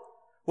 Lord,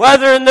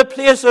 whether in the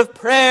place of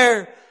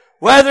prayer,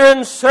 whether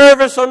in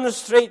service on the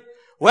street,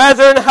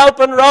 whether in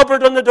helping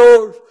Robert on the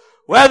doors,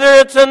 whether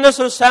it's in this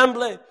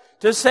assembly,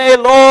 to say,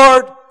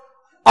 Lord,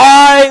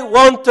 I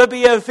want to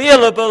be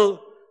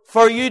available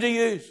for you to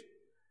use.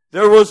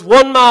 There was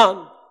one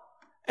man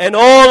in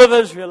all of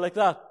Israel like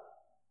that,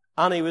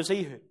 and he was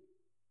Ehud.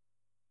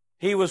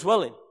 He was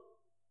willing.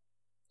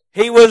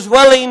 He was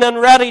willing and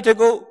ready to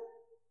go.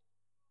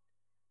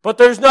 But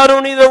there's not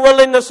only the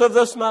willingness of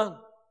this man,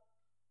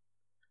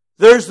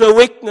 there's the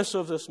weakness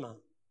of this man.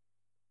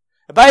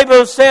 The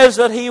Bible says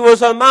that he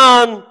was a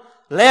man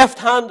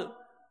left-handed.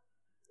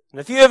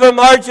 And if you have a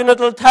margin,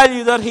 it'll tell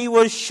you that he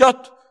was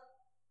shut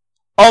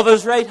of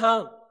his right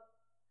hand.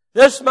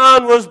 This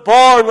man was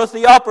born with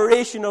the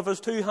operation of his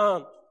two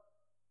hands.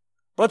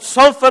 But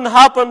something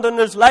happened in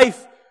his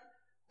life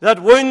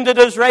that wounded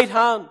his right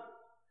hand.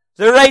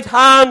 The right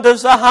hand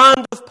is the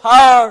hand of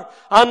power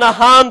and the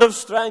hand of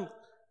strength.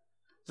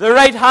 The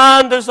right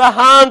hand is the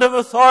hand of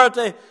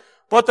authority.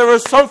 But there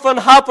was something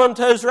happened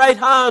to his right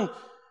hand.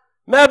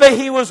 Maybe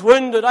he was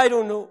wounded, I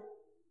don't know.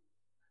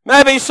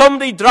 Maybe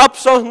somebody dropped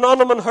something on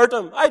him and hurt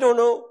him, I don't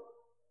know.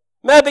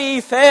 Maybe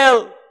he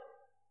fell.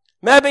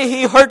 Maybe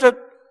he hurt it.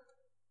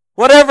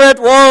 Whatever it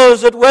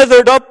was, it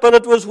withered up and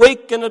it was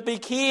weak and it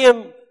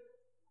became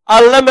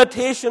a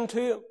limitation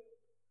to him.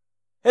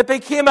 It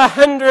became a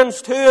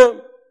hindrance to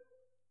him.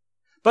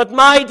 But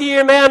my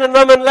dear men and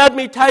women, let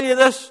me tell you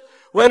this.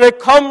 When it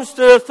comes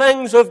to the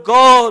things of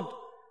God,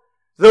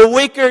 the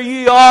weaker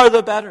you are,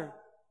 the better.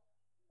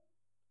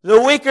 The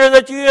weaker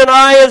that you and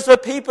I as the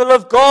people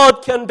of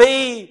God can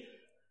be,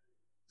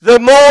 the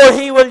more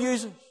He will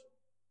use us.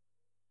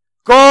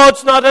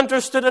 God's not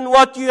interested in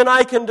what you and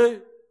I can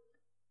do.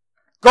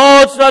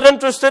 God's not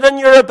interested in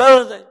your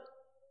ability.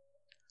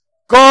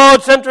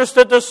 God's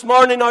interested this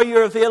morning, are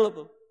you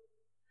available?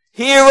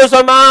 Here was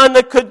a man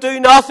that could do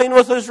nothing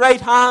with his right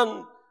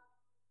hand.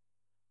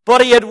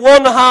 But he had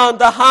one hand,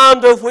 the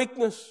hand of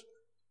weakness.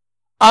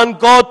 And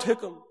God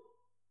took him.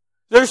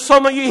 There's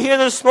some of you here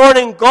this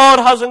morning, God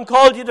hasn't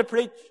called you to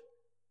preach.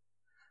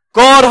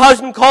 God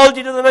hasn't called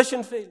you to the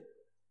mission field.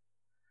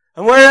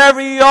 And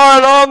wherever you are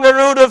along the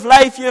road of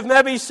life, you've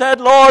maybe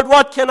said, Lord,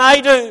 what can I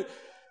do?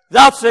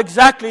 That's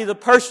exactly the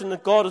person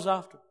that God is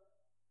after.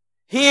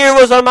 Here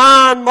was a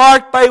man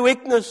marked by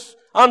weakness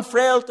and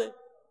frailty.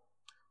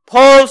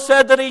 Paul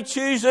said that he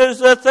chooses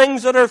the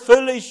things that are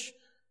foolish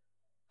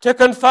to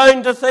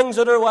confound the things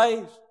that are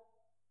wise.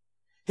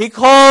 He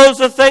calls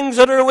the things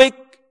that are weak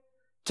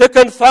to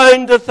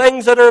confound the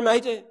things that are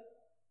mighty.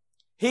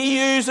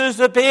 He uses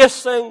the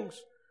base things,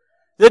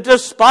 the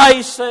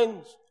despised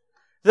things,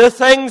 the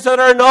things that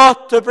are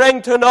not, to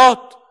bring to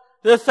naught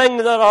the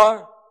things that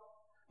are.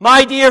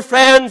 My dear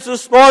friends,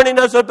 this morning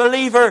as a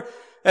believer,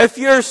 if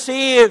you're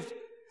saved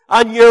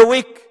and you're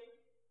weak,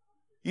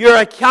 you're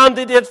a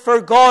candidate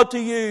for God to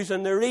use,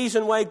 and the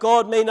reason why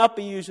God may not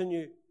be using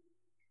you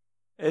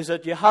is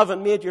that you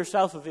haven't made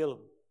yourself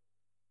available.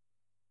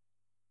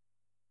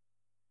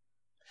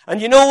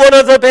 And you know, one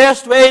of the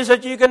best ways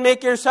that you can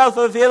make yourself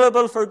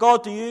available for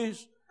God to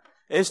use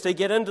is to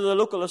get into the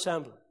local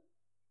assembly.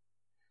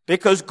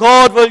 Because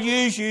God will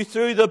use you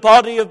through the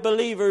body of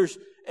believers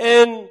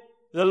in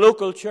the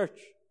local church.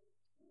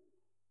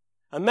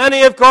 And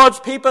many of God's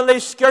people, they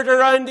skirt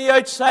around the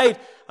outside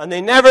and they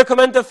never come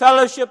into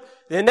fellowship.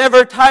 They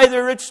never tie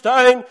their roots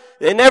down.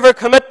 They never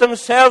commit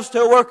themselves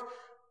to work.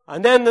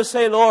 And then they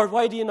say, Lord,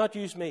 why do you not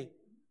use me?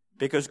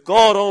 Because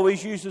God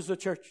always uses the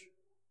church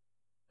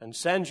and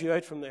sends you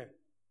out from there.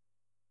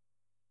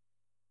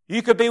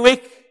 You could be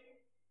weak,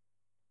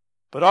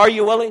 but are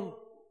you willing?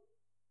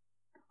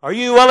 Are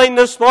you willing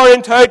this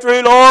morning to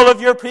outrule all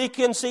of your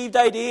preconceived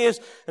ideas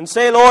and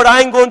say, Lord,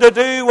 I'm going to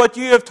do what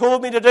you have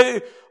told me to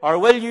do? Or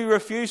will you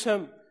refuse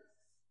Him,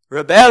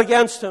 rebel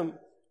against Him,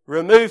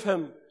 remove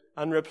Him,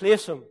 and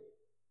replace Him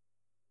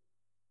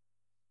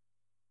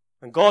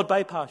And God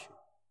bypass you.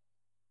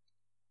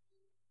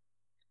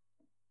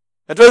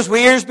 It was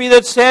Wiersbe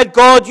that said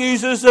God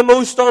uses the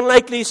most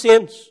unlikely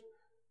saints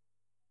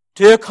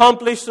to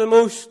accomplish the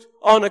most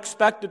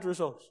unexpected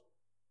results.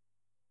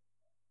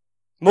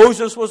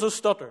 Moses was a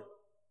stutterer.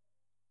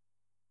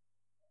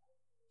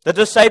 The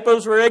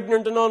disciples were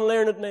ignorant and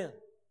unlearned men.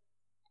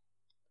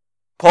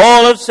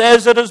 Paul, it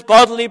says that his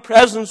bodily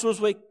presence was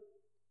weak.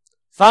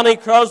 Fanny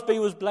Crosby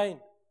was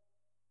blind.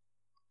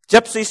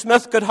 Gypsy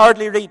Smith could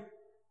hardly read.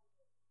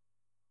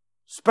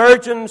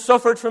 Spurgeon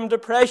suffered from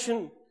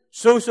depression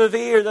so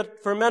severe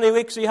that for many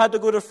weeks he had to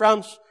go to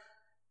France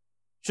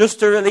just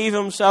to relieve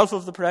himself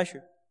of the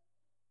pressure.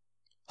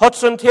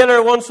 Hudson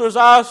Taylor once was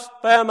asked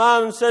by a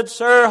man and said,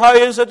 "Sir, how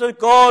is it that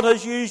God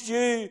has used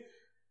you?"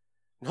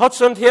 And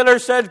Hudson Taylor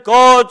said,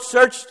 "God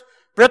searched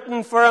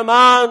Britain for a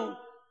man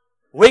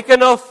weak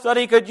enough that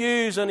he could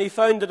use, and he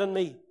found it in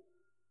me."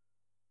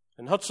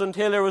 And Hudson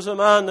Taylor was a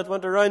man that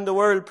went around the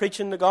world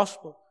preaching the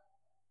gospel.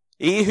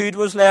 Ehud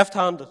was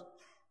left-handed.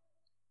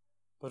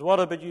 But what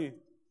about you?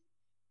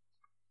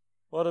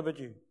 What about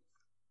you?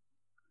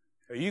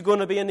 Are you going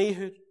to be an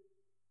Ehud?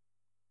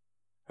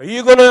 Are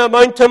you going to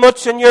amount to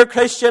much in your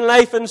Christian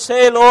life and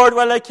say, "Lord,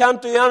 well, I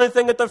can't do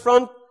anything at the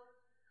front.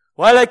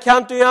 Well, I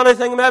can't do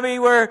anything maybe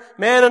where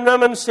men and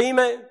women see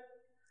me."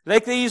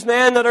 Like these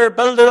men that are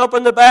building up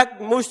in the back,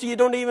 most of you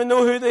don't even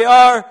know who they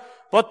are,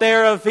 but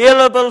they're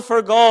available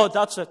for God.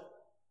 That's it.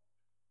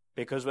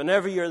 Because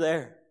whenever you're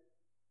there,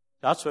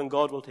 that's when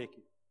God will take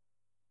you.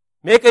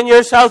 Making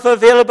yourself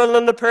available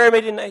on the prayer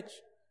meeting nights.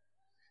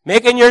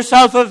 Making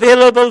yourself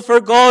available for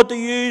God to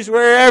use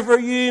wherever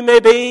you may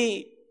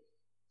be.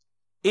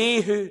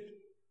 Ehud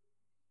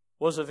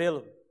was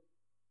available.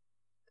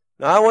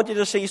 Now I want you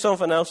to see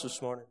something else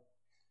this morning.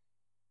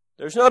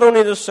 There's not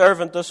only the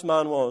servant this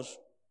man was,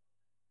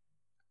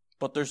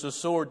 but there's the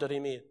sword that he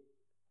made.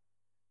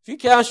 If you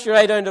cast your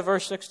eye down to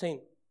verse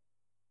 16,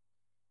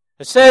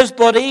 it says,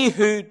 "But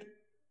Ehud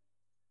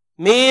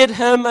made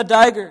him a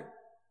dagger,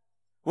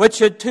 which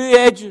had 2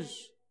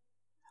 edges,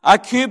 a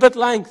cubit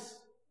length,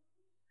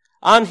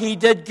 and he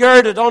did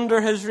gird it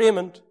under his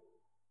raiment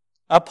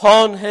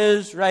upon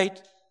his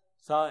right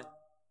thigh."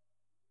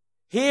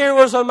 Here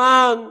was a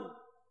man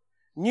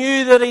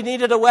knew that he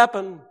needed a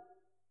weapon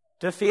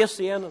to face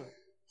the enemy.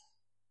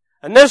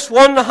 And this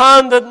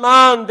one-handed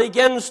man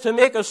begins to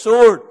make a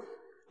sword.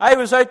 I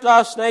was out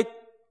last night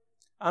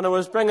and I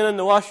was bringing in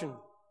the washing,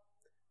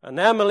 and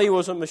Emily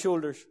was on my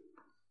shoulders.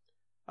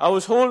 I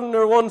was holding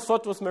her one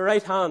foot with my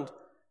right hand,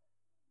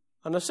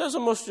 and I says I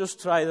must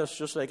just try this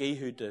just like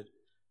Ehud did.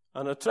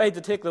 And I tried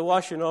to take the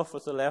washing off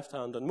with the left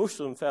hand, and most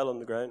of them fell on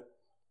the ground.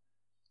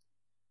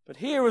 But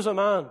here was a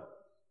man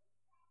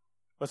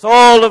with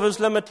all of his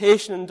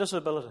limitation and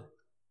disability.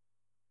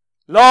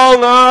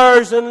 Long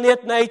hours and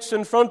late nights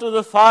in front of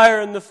the fire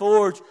in the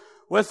forge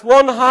with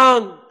one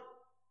hand.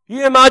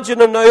 You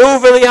imagine him now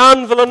over the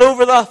anvil and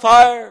over the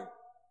fire,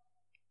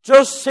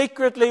 just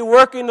secretly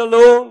working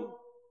alone,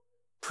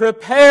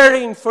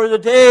 preparing for the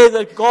day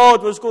that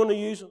God was going to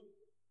use him.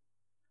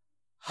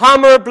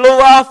 Hammer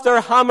blow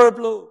after hammer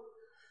blow.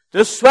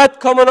 The sweat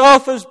coming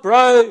off his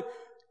brow,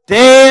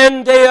 day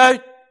in, day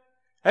out.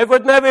 It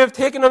would maybe have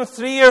taken him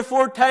 3 or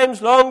 4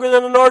 times longer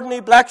than an ordinary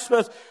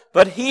blacksmith.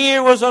 But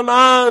here was a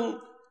man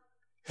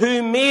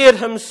who made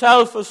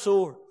himself a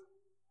sword.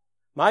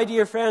 My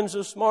dear friends,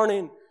 this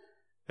morning,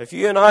 if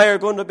you and I are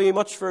going to be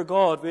much for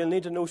God, we'll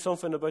need to know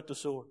something about the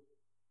sword.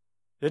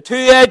 The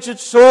 2-edged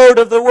sword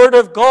of the Word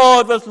of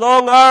God with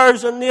long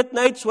hours and late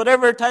nights,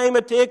 whatever time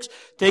it takes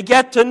to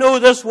get to know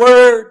this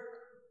Word.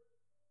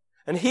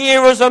 And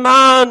here was a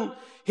man,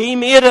 he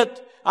made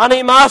it and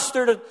he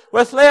mastered it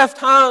with left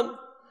hand.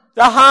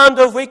 The hand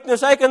of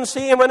weakness. I can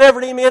see him whenever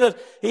he made it.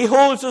 He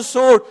holds a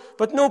sword,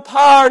 but no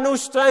power, no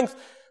strength.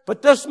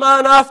 But this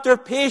man, after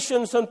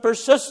patience and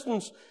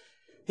persistence,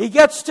 he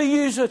gets to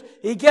use it.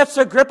 He gets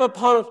a grip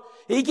upon it.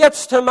 He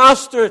gets to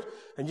master it.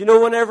 And you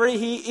know, whenever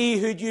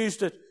Ehud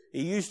used it,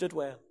 he used it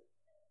well.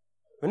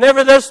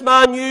 Whenever this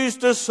man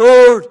used the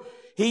sword,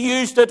 he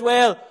used it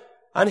well.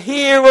 And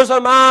here was a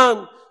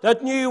man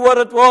that knew what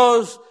it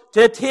was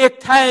to take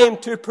time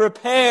to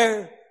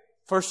prepare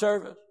for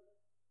service.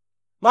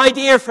 My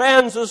dear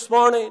friends, this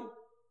morning,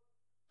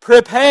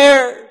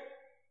 prepare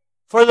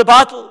for the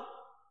battle.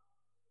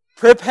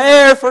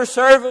 Prepare for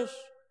service.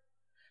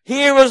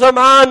 Here was a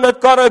man that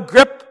got a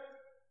grip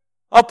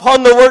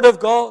upon the Word of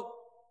God.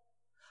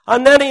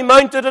 And then he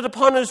mounted it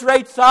upon his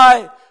right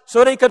thigh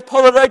so that he could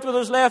pull it out with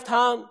his left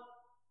hand.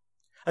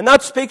 And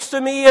that speaks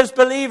to me as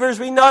believers.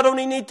 We not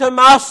only need to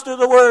master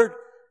the Word,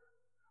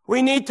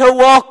 we need to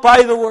walk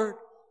by the Word.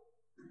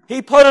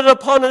 He put it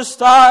upon his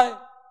thigh.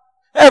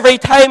 Every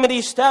time that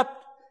he stepped,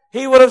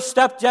 he would have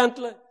stepped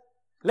gently,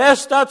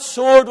 lest that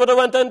sword would have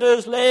went into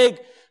his leg.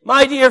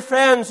 My dear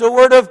friends, the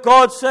Word of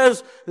God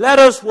says, let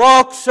us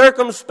walk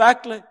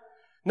circumspectly,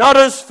 not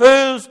as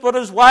fools, but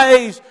as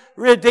wise,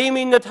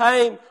 redeeming the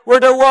time.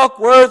 We're to walk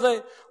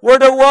worthy. We're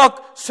to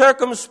walk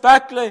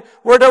circumspectly.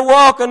 We're to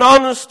walk in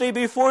honesty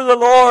before the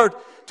Lord,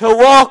 to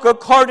walk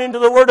according to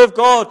the Word of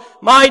God.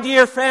 My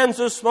dear friends,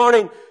 this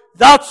morning,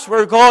 that's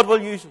where God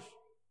will use us.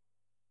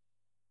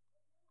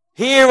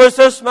 Here was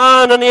this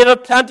man, and he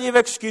had plenty of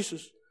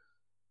excuses.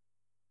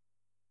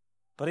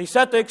 But he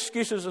set the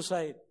excuses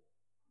aside.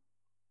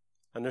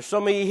 And there's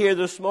some of you here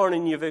this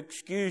morning, you've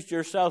excused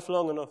yourself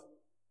long enough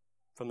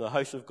from the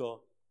house of God.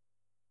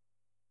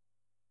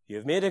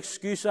 You've made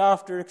excuse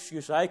after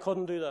excuse. I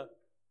couldn't do that.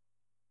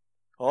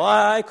 Oh,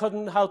 I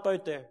couldn't help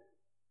out there.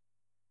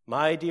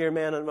 My dear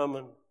men and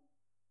women,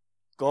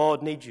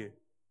 God needs you.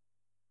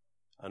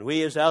 And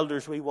we as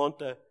elders, we want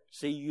to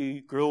see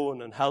you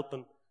growing and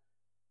helping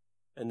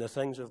in the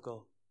things of God.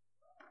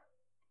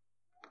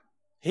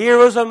 Here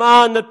was a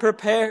man that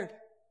prepared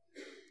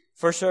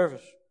for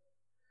service.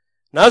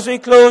 And as we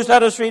close,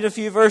 let us read a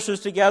few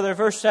verses together.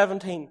 Verse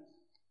 17.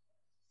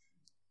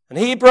 And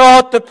he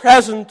brought the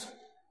present,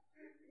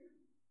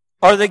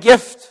 or the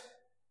gift,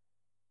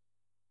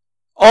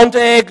 unto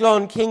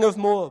Eglon, king of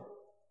Moab.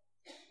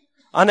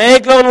 And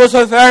Eglon was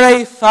a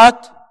very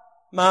fat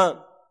man.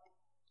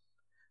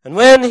 And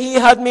when he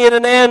had made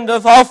an end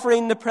of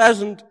offering the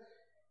present,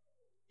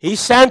 he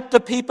sent the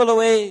people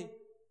away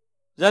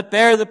that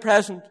bare the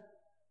present.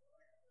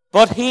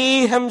 But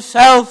he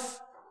himself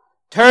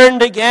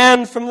turned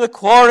again from the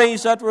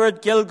quarries that were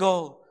at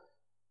Gilgal,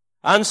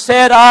 and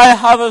said, I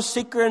have a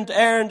secret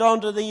errand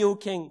unto thee, O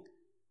king.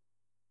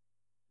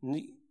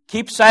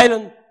 Keep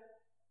silent.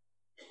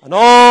 And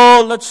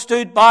all that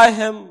stood by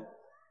him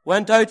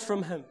went out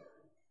from him.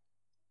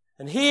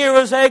 And here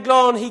was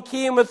Eglon. He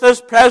came with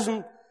this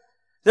present,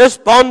 this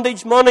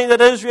bondage money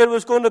that Israel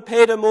was going to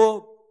pay to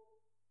Moab.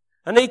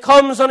 And he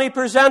comes and he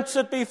presents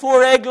it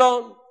before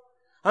Eglon.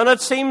 And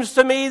it seems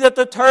to me that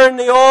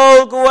they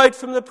all go out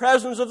from the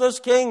presence of this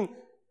king.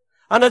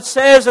 And it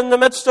says in the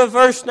midst of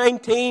verse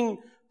 19,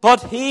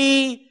 but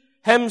he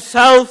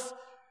himself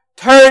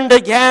turned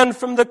again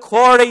from the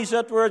quarries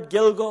that were at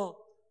Gilgal.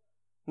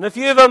 And if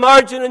you have a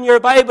margin in your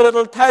Bible,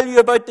 it'll tell you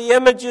about the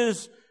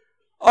images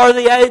or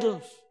the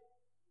idols.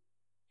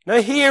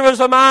 Now here was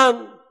a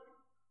man.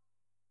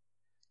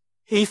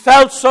 He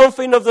felt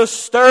something of the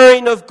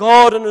stirring of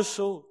God in his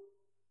soul.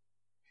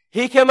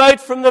 He came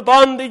out from the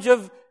bondage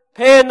of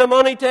paying the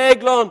money to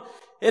Eglon,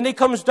 and he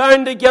comes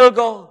down to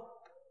Gilgal.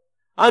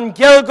 And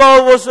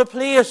Gilgal was the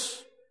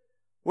place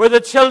where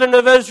the children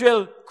of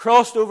Israel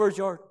crossed over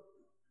Jordan.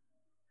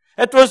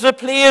 It was the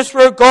place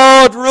where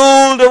God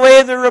rolled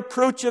away the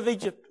reproach of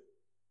Egypt.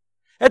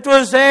 It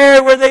was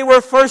there where they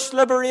were first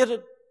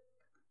liberated.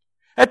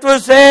 It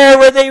was there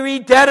where they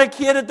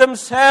rededicated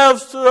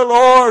themselves to the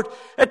Lord.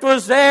 It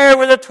was there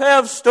where the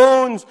 12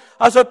 stones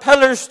as a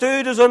pillar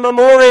stood as a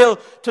memorial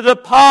to the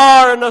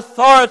power and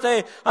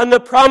authority and the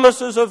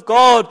promises of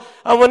God.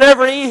 And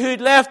whenever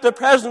Ehud left the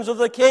presence of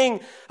the king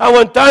and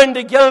went down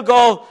to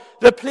Gilgal,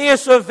 the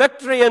place of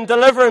victory and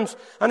deliverance,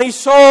 and he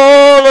saw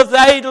all of the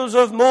idols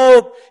of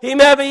Moab, he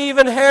maybe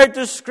even heard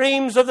the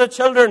screams of the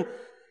children,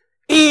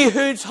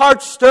 Ehud's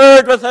heart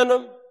stirred within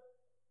him.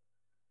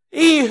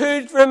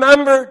 Ehud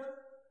remembered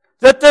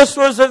that this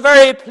was the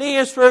very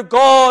place where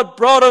God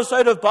brought us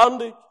out of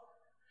bondage.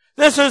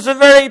 This is the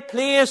very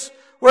place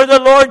where the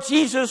Lord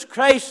Jesus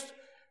Christ,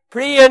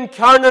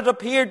 pre-incarnate,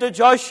 appeared to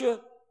Joshua.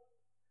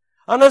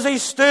 And as he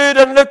stood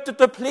and looked at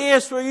the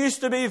place where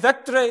used to be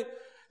victory,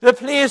 the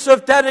place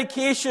of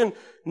dedication,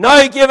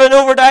 now given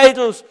over to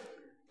idols,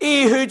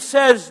 Ehud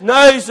says,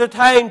 now's the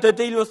time to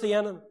deal with the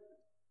enemy.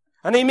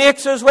 And he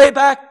makes his way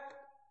back,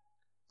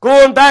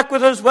 going back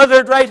with his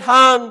withered right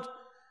hand.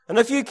 And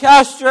if you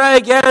cast your eye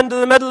again to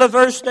the middle of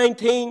verse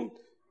 19,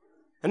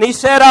 and he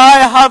said,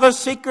 I have a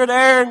secret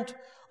errand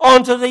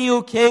unto thee,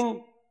 O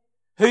king,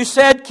 who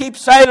said, keep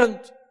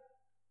silent.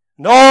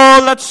 And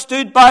all that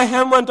stood by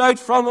him went out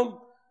from him.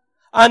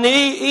 And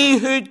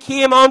Ehud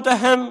came unto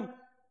him,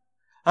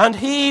 and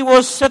he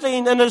was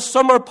sitting in his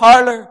summer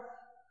parlour,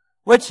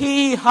 which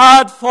he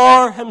had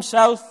for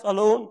himself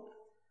alone.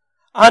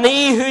 And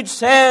Ehud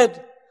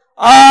said,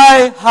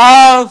 I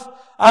have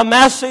a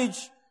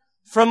message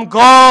from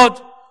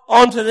God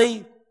unto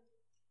thee.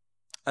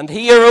 And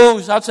he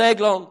arose, that's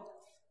Eglon.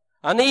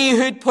 And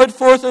Ehud put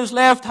forth his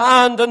left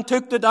hand and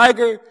took the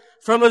dagger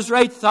from his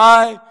right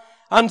thigh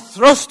and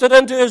thrust it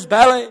into his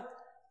belly.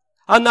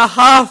 And the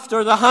haft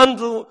or the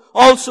handle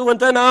also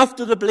went in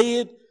after the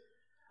blade.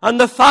 And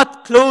the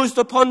fat closed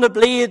upon the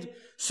blade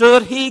so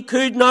that he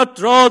could not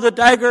draw the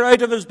dagger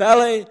out of his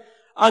belly.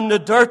 And the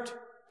dirt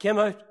came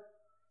out.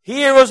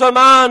 Here was a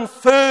man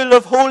full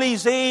of holy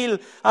zeal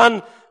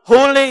and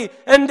holy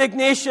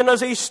indignation as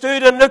he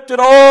stood and looked at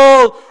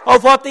all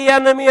of what the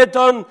enemy had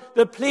done.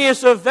 The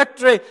place of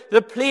victory,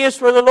 the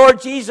place where the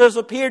Lord Jesus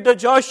appeared to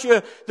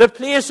Joshua, the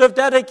place of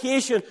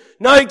dedication,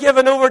 now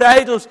given over to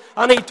idols.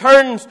 And he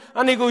turns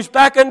and he goes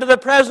back into the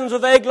presence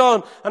of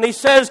Eglon and he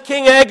says,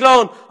 King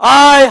Eglon,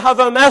 I have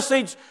a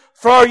message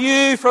for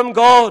you from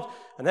God.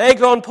 And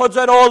Eglon puts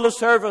out all the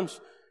servants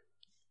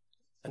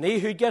and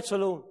Ehud gets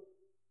alone.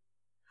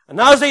 And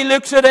as he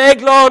looks at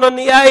Eglon in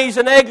the eyes,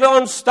 and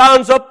Eglon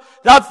stands up,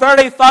 that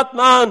very fat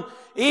man,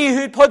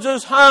 Ehud puts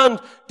his hand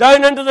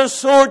down into the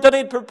sword that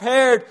he'd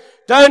prepared,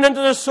 down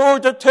into the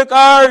sword that took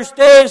hours,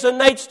 days and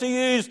nights to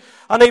use,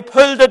 and he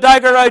pulled the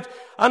dagger out,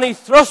 and he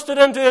thrust it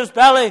into his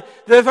belly.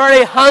 The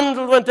very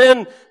handle went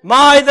in.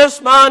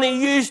 This man,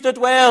 he used it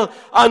well,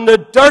 and the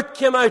dirt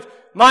came out.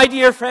 My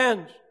dear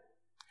friends,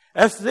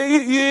 if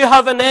you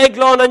have an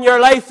Eglon in your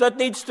life that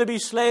needs to be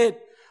slayed,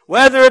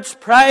 whether it's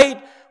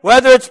pride,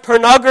 whether it's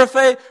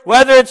pornography,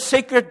 whether it's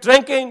secret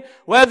drinking,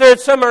 whether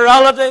it's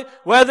immorality,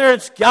 whether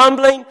it's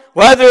gambling,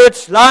 whether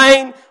it's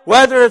lying,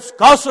 whether it's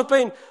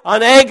gossiping,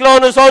 an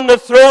Eglon is on the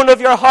throne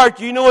of your heart.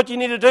 You know what you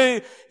need to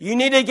do? You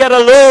need to get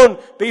alone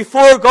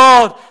before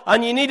God,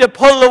 and you need to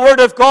pull the Word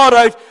of God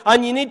out,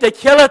 and you need to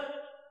kill it.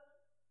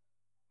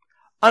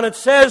 And it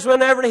says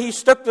whenever he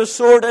stuck the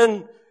sword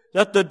in,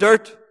 that the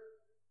dirt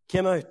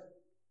came out.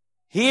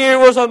 Here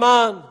was a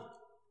man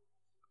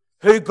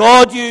who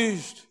God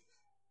used,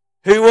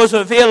 who was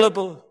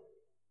available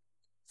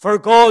for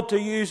God to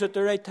use at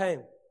the right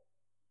time.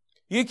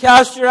 You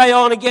cast your eye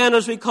on again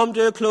as we come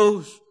to a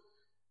close.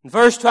 In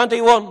verse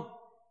 21.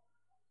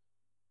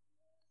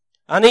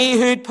 And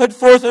Ehud put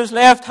forth his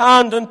left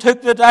hand and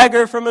took the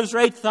dagger from his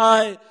right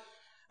thigh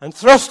and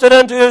thrust it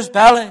into his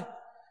belly.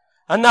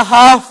 And the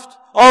haft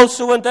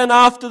also went in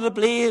after the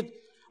blade,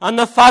 and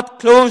the fat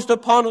closed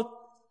upon it,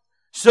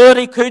 so that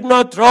he could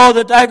not draw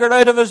the dagger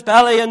out of his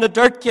belly, and the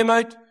dirt came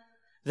out.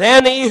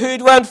 Then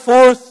Ehud went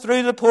forth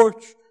through the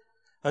porch,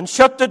 and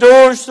shut the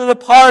doors to the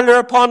parlour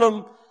upon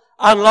him,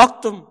 and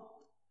locked them.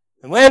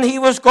 And when he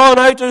was gone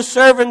out, his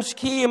servants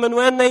came, and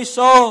when they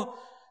saw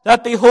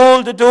that,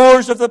 behold, the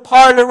doors of the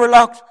parlour were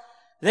locked,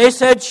 they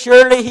said,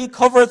 Surely he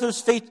covereth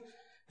his feet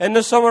in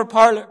the summer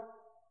parlour.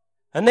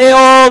 And they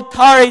all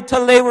tarried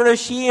till they were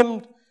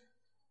ashamed.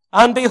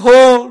 And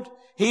behold,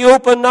 he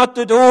opened not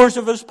the doors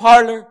of his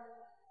parlour.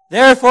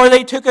 Therefore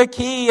they took a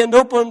key and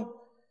opened.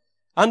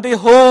 And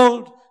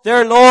behold,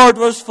 their Lord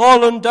was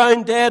fallen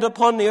down dead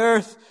upon the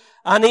earth.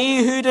 And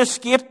Ehud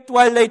escaped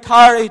while they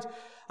tarried,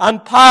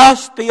 and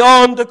passed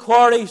beyond the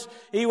quarries.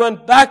 He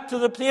went back to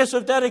the place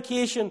of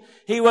dedication.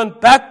 He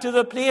went back to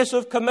the place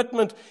of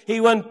commitment.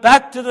 He went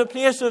back to the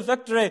place of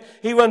victory.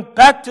 He went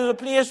back to the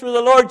place where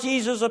the Lord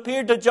Jesus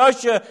appeared to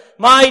Joshua.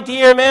 My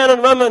dear men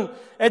and women,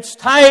 it's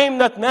time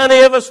that many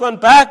of us went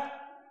back.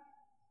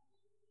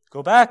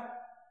 Go back.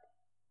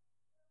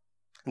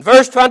 In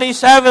verse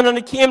 27, and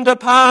it came to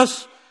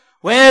pass,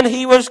 when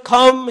he was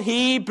come,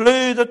 he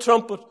blew the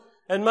trumpet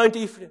in Mount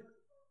Ephraim.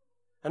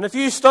 And if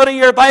you study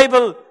your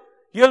Bible,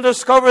 you'll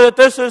discover that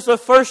this is the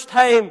first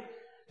time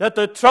that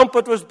the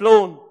trumpet was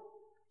blown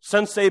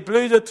since they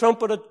blew the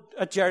trumpet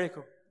at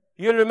Jericho.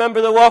 You'll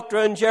remember they walked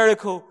around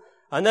Jericho,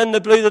 and then they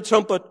blew the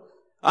trumpet,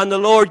 and the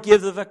Lord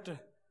gave the victory.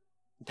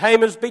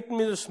 Time has beaten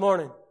me this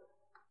morning.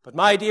 But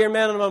my dear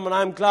men and women,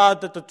 I'm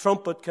glad that the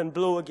trumpet can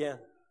blow again.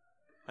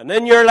 And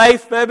in your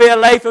life, maybe a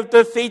life of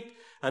defeat,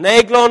 and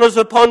Eglon is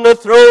upon the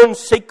throne,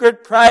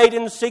 secret pride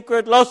and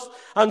secret lust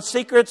and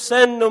secret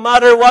sin, no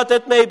matter what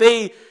it may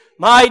be.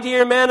 My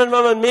dear men and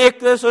women,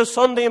 make this a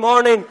Sunday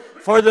morning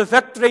for the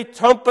victory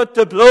trumpet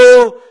to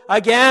blow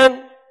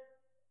again.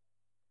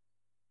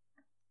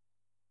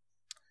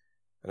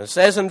 And it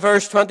says in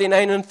verse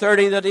 29 and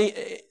 30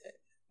 that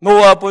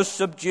Moab was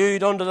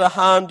subdued under the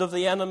hand of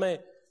the enemy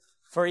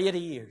for 80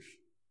 years.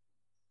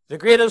 The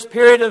greatest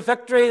period of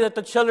victory that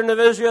the children of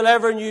Israel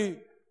ever knew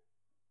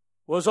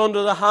was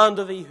under the hand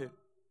of Ehud.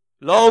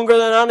 Longer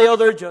than any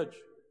other judge.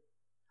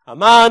 A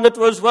man that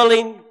was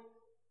willing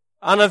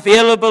and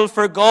available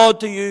for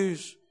God to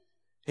use.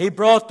 He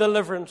brought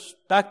deliverance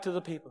back to the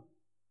people.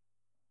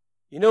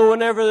 You know,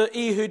 whenever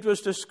Ehud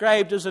was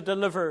described as a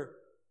deliverer,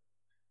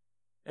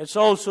 it's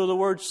also the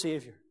word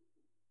Savior.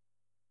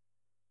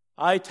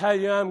 I tell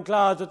you, I'm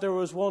glad that there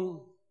was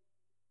one.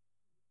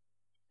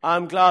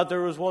 I'm glad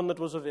there was one that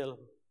was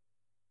available.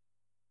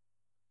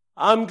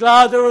 I'm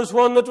glad there was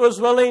one that was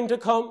willing to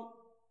come.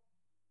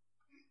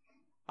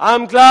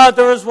 I'm glad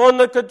there was one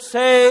that could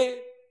say,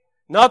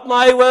 not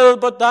my will,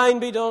 but thine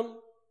be done.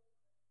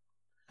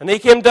 And he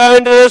came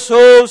down to this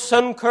old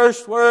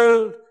sin-cursed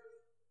world.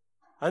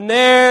 And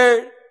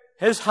there,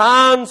 his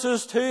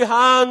two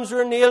hands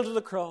were nailed to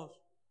the cross.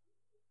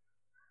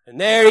 And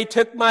there he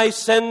took my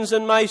sins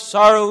and my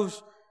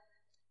sorrows.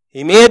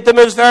 He made them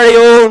his very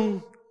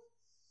own.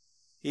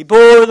 He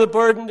bore the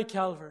burden to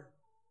Calvary.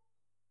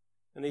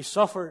 And he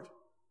suffered.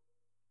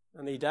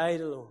 And he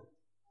died alone.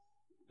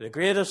 The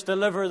greatest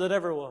deliverer that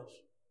ever was.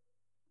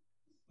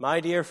 My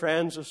dear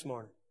friends, this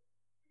morning,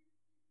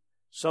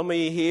 some of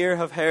you here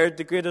have heard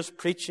the greatest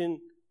preaching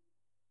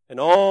in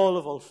all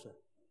of Ulster.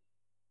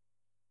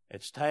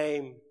 It's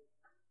time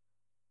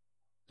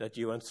that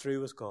you went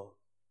through with God.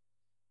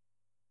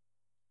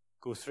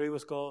 Go through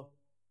with God.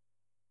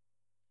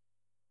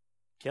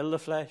 Kill the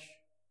flesh.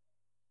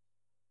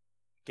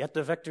 Get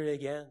the victory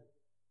again.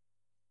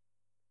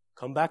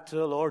 Come back to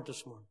the Lord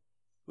this morning.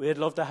 We'd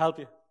love to help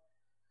you.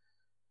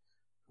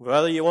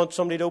 Whether you want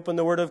somebody to open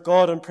the Word of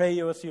God and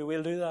pray with you,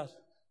 we'll do that.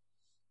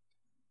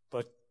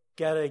 But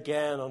get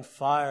again on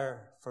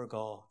fire for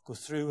God. Go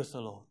through with the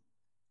Lord.